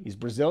 30. He's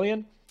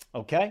Brazilian.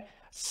 Okay.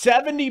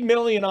 $70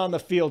 million on the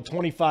field,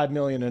 $25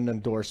 million in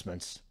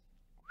endorsements.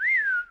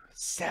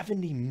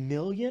 $70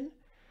 million?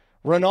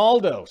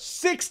 Ronaldo,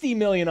 $60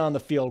 million on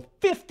the field,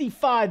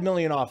 $55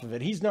 million off of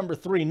it. He's number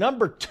 3.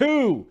 Number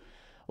 2,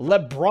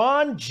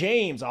 LeBron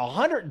James,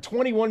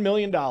 $121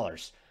 million,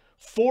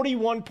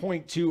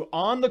 $41.2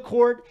 on the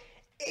court,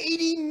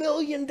 $80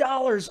 million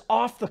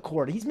off the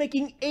court. He's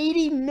making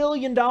 $80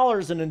 million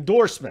in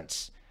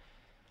endorsements.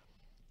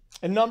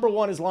 And number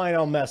 1 is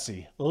Lionel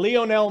Messi.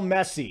 Lionel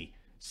Messi,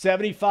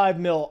 $75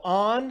 million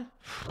on,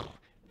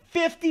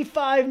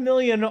 $55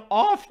 million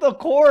off the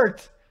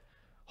court.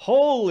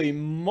 Holy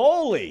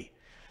moly.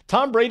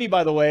 Tom Brady,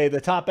 by the way,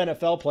 the top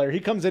NFL player, he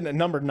comes in at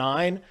number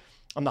 9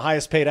 on the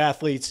highest paid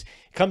athletes.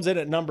 He comes in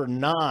at number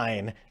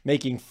 9,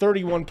 making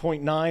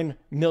 $31.9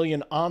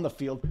 million on the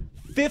field,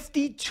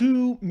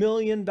 $52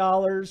 million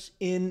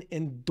in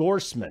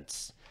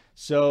endorsements.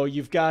 So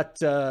you've got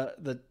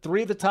the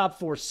 3 of the top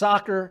 4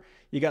 soccer.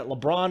 You got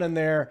LeBron in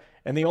there,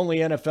 and the only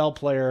NFL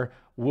player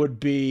would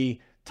be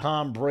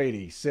Tom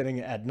Brady, sitting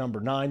at number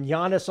 9.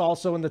 Giannis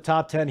also in the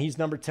top 10. He's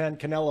number 10.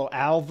 Canelo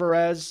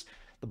Alvarez,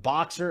 the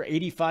boxer,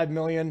 $85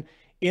 million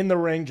in the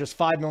ring, just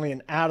 $5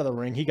 million out of the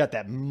ring. He got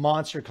that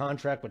monster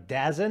contract with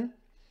DAZN.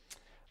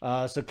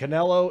 So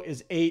Canelo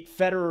is 8.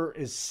 Federer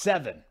is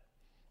 7.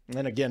 And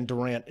then again,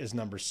 Durant is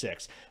number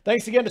 6.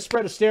 Thanks again to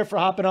Spread Astaire for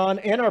hopping on,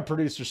 and our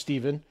producer,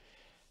 Steven.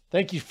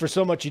 Thank you for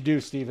so much you do,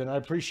 Steven. I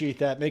appreciate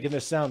that, making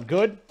this sound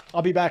good.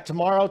 I'll be back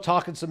tomorrow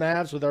talking some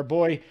Avs with our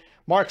boy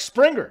Mark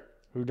Springer,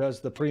 who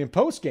does the pre and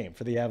post game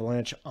for the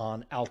Avalanche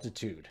on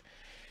Altitude.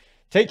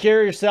 Take care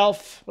of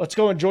yourself. Let's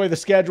go enjoy the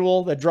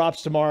schedule that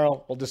drops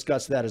tomorrow. We'll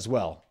discuss that as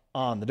well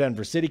on the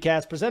Denver City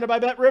Cast, presented by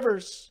Bet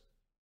Rivers.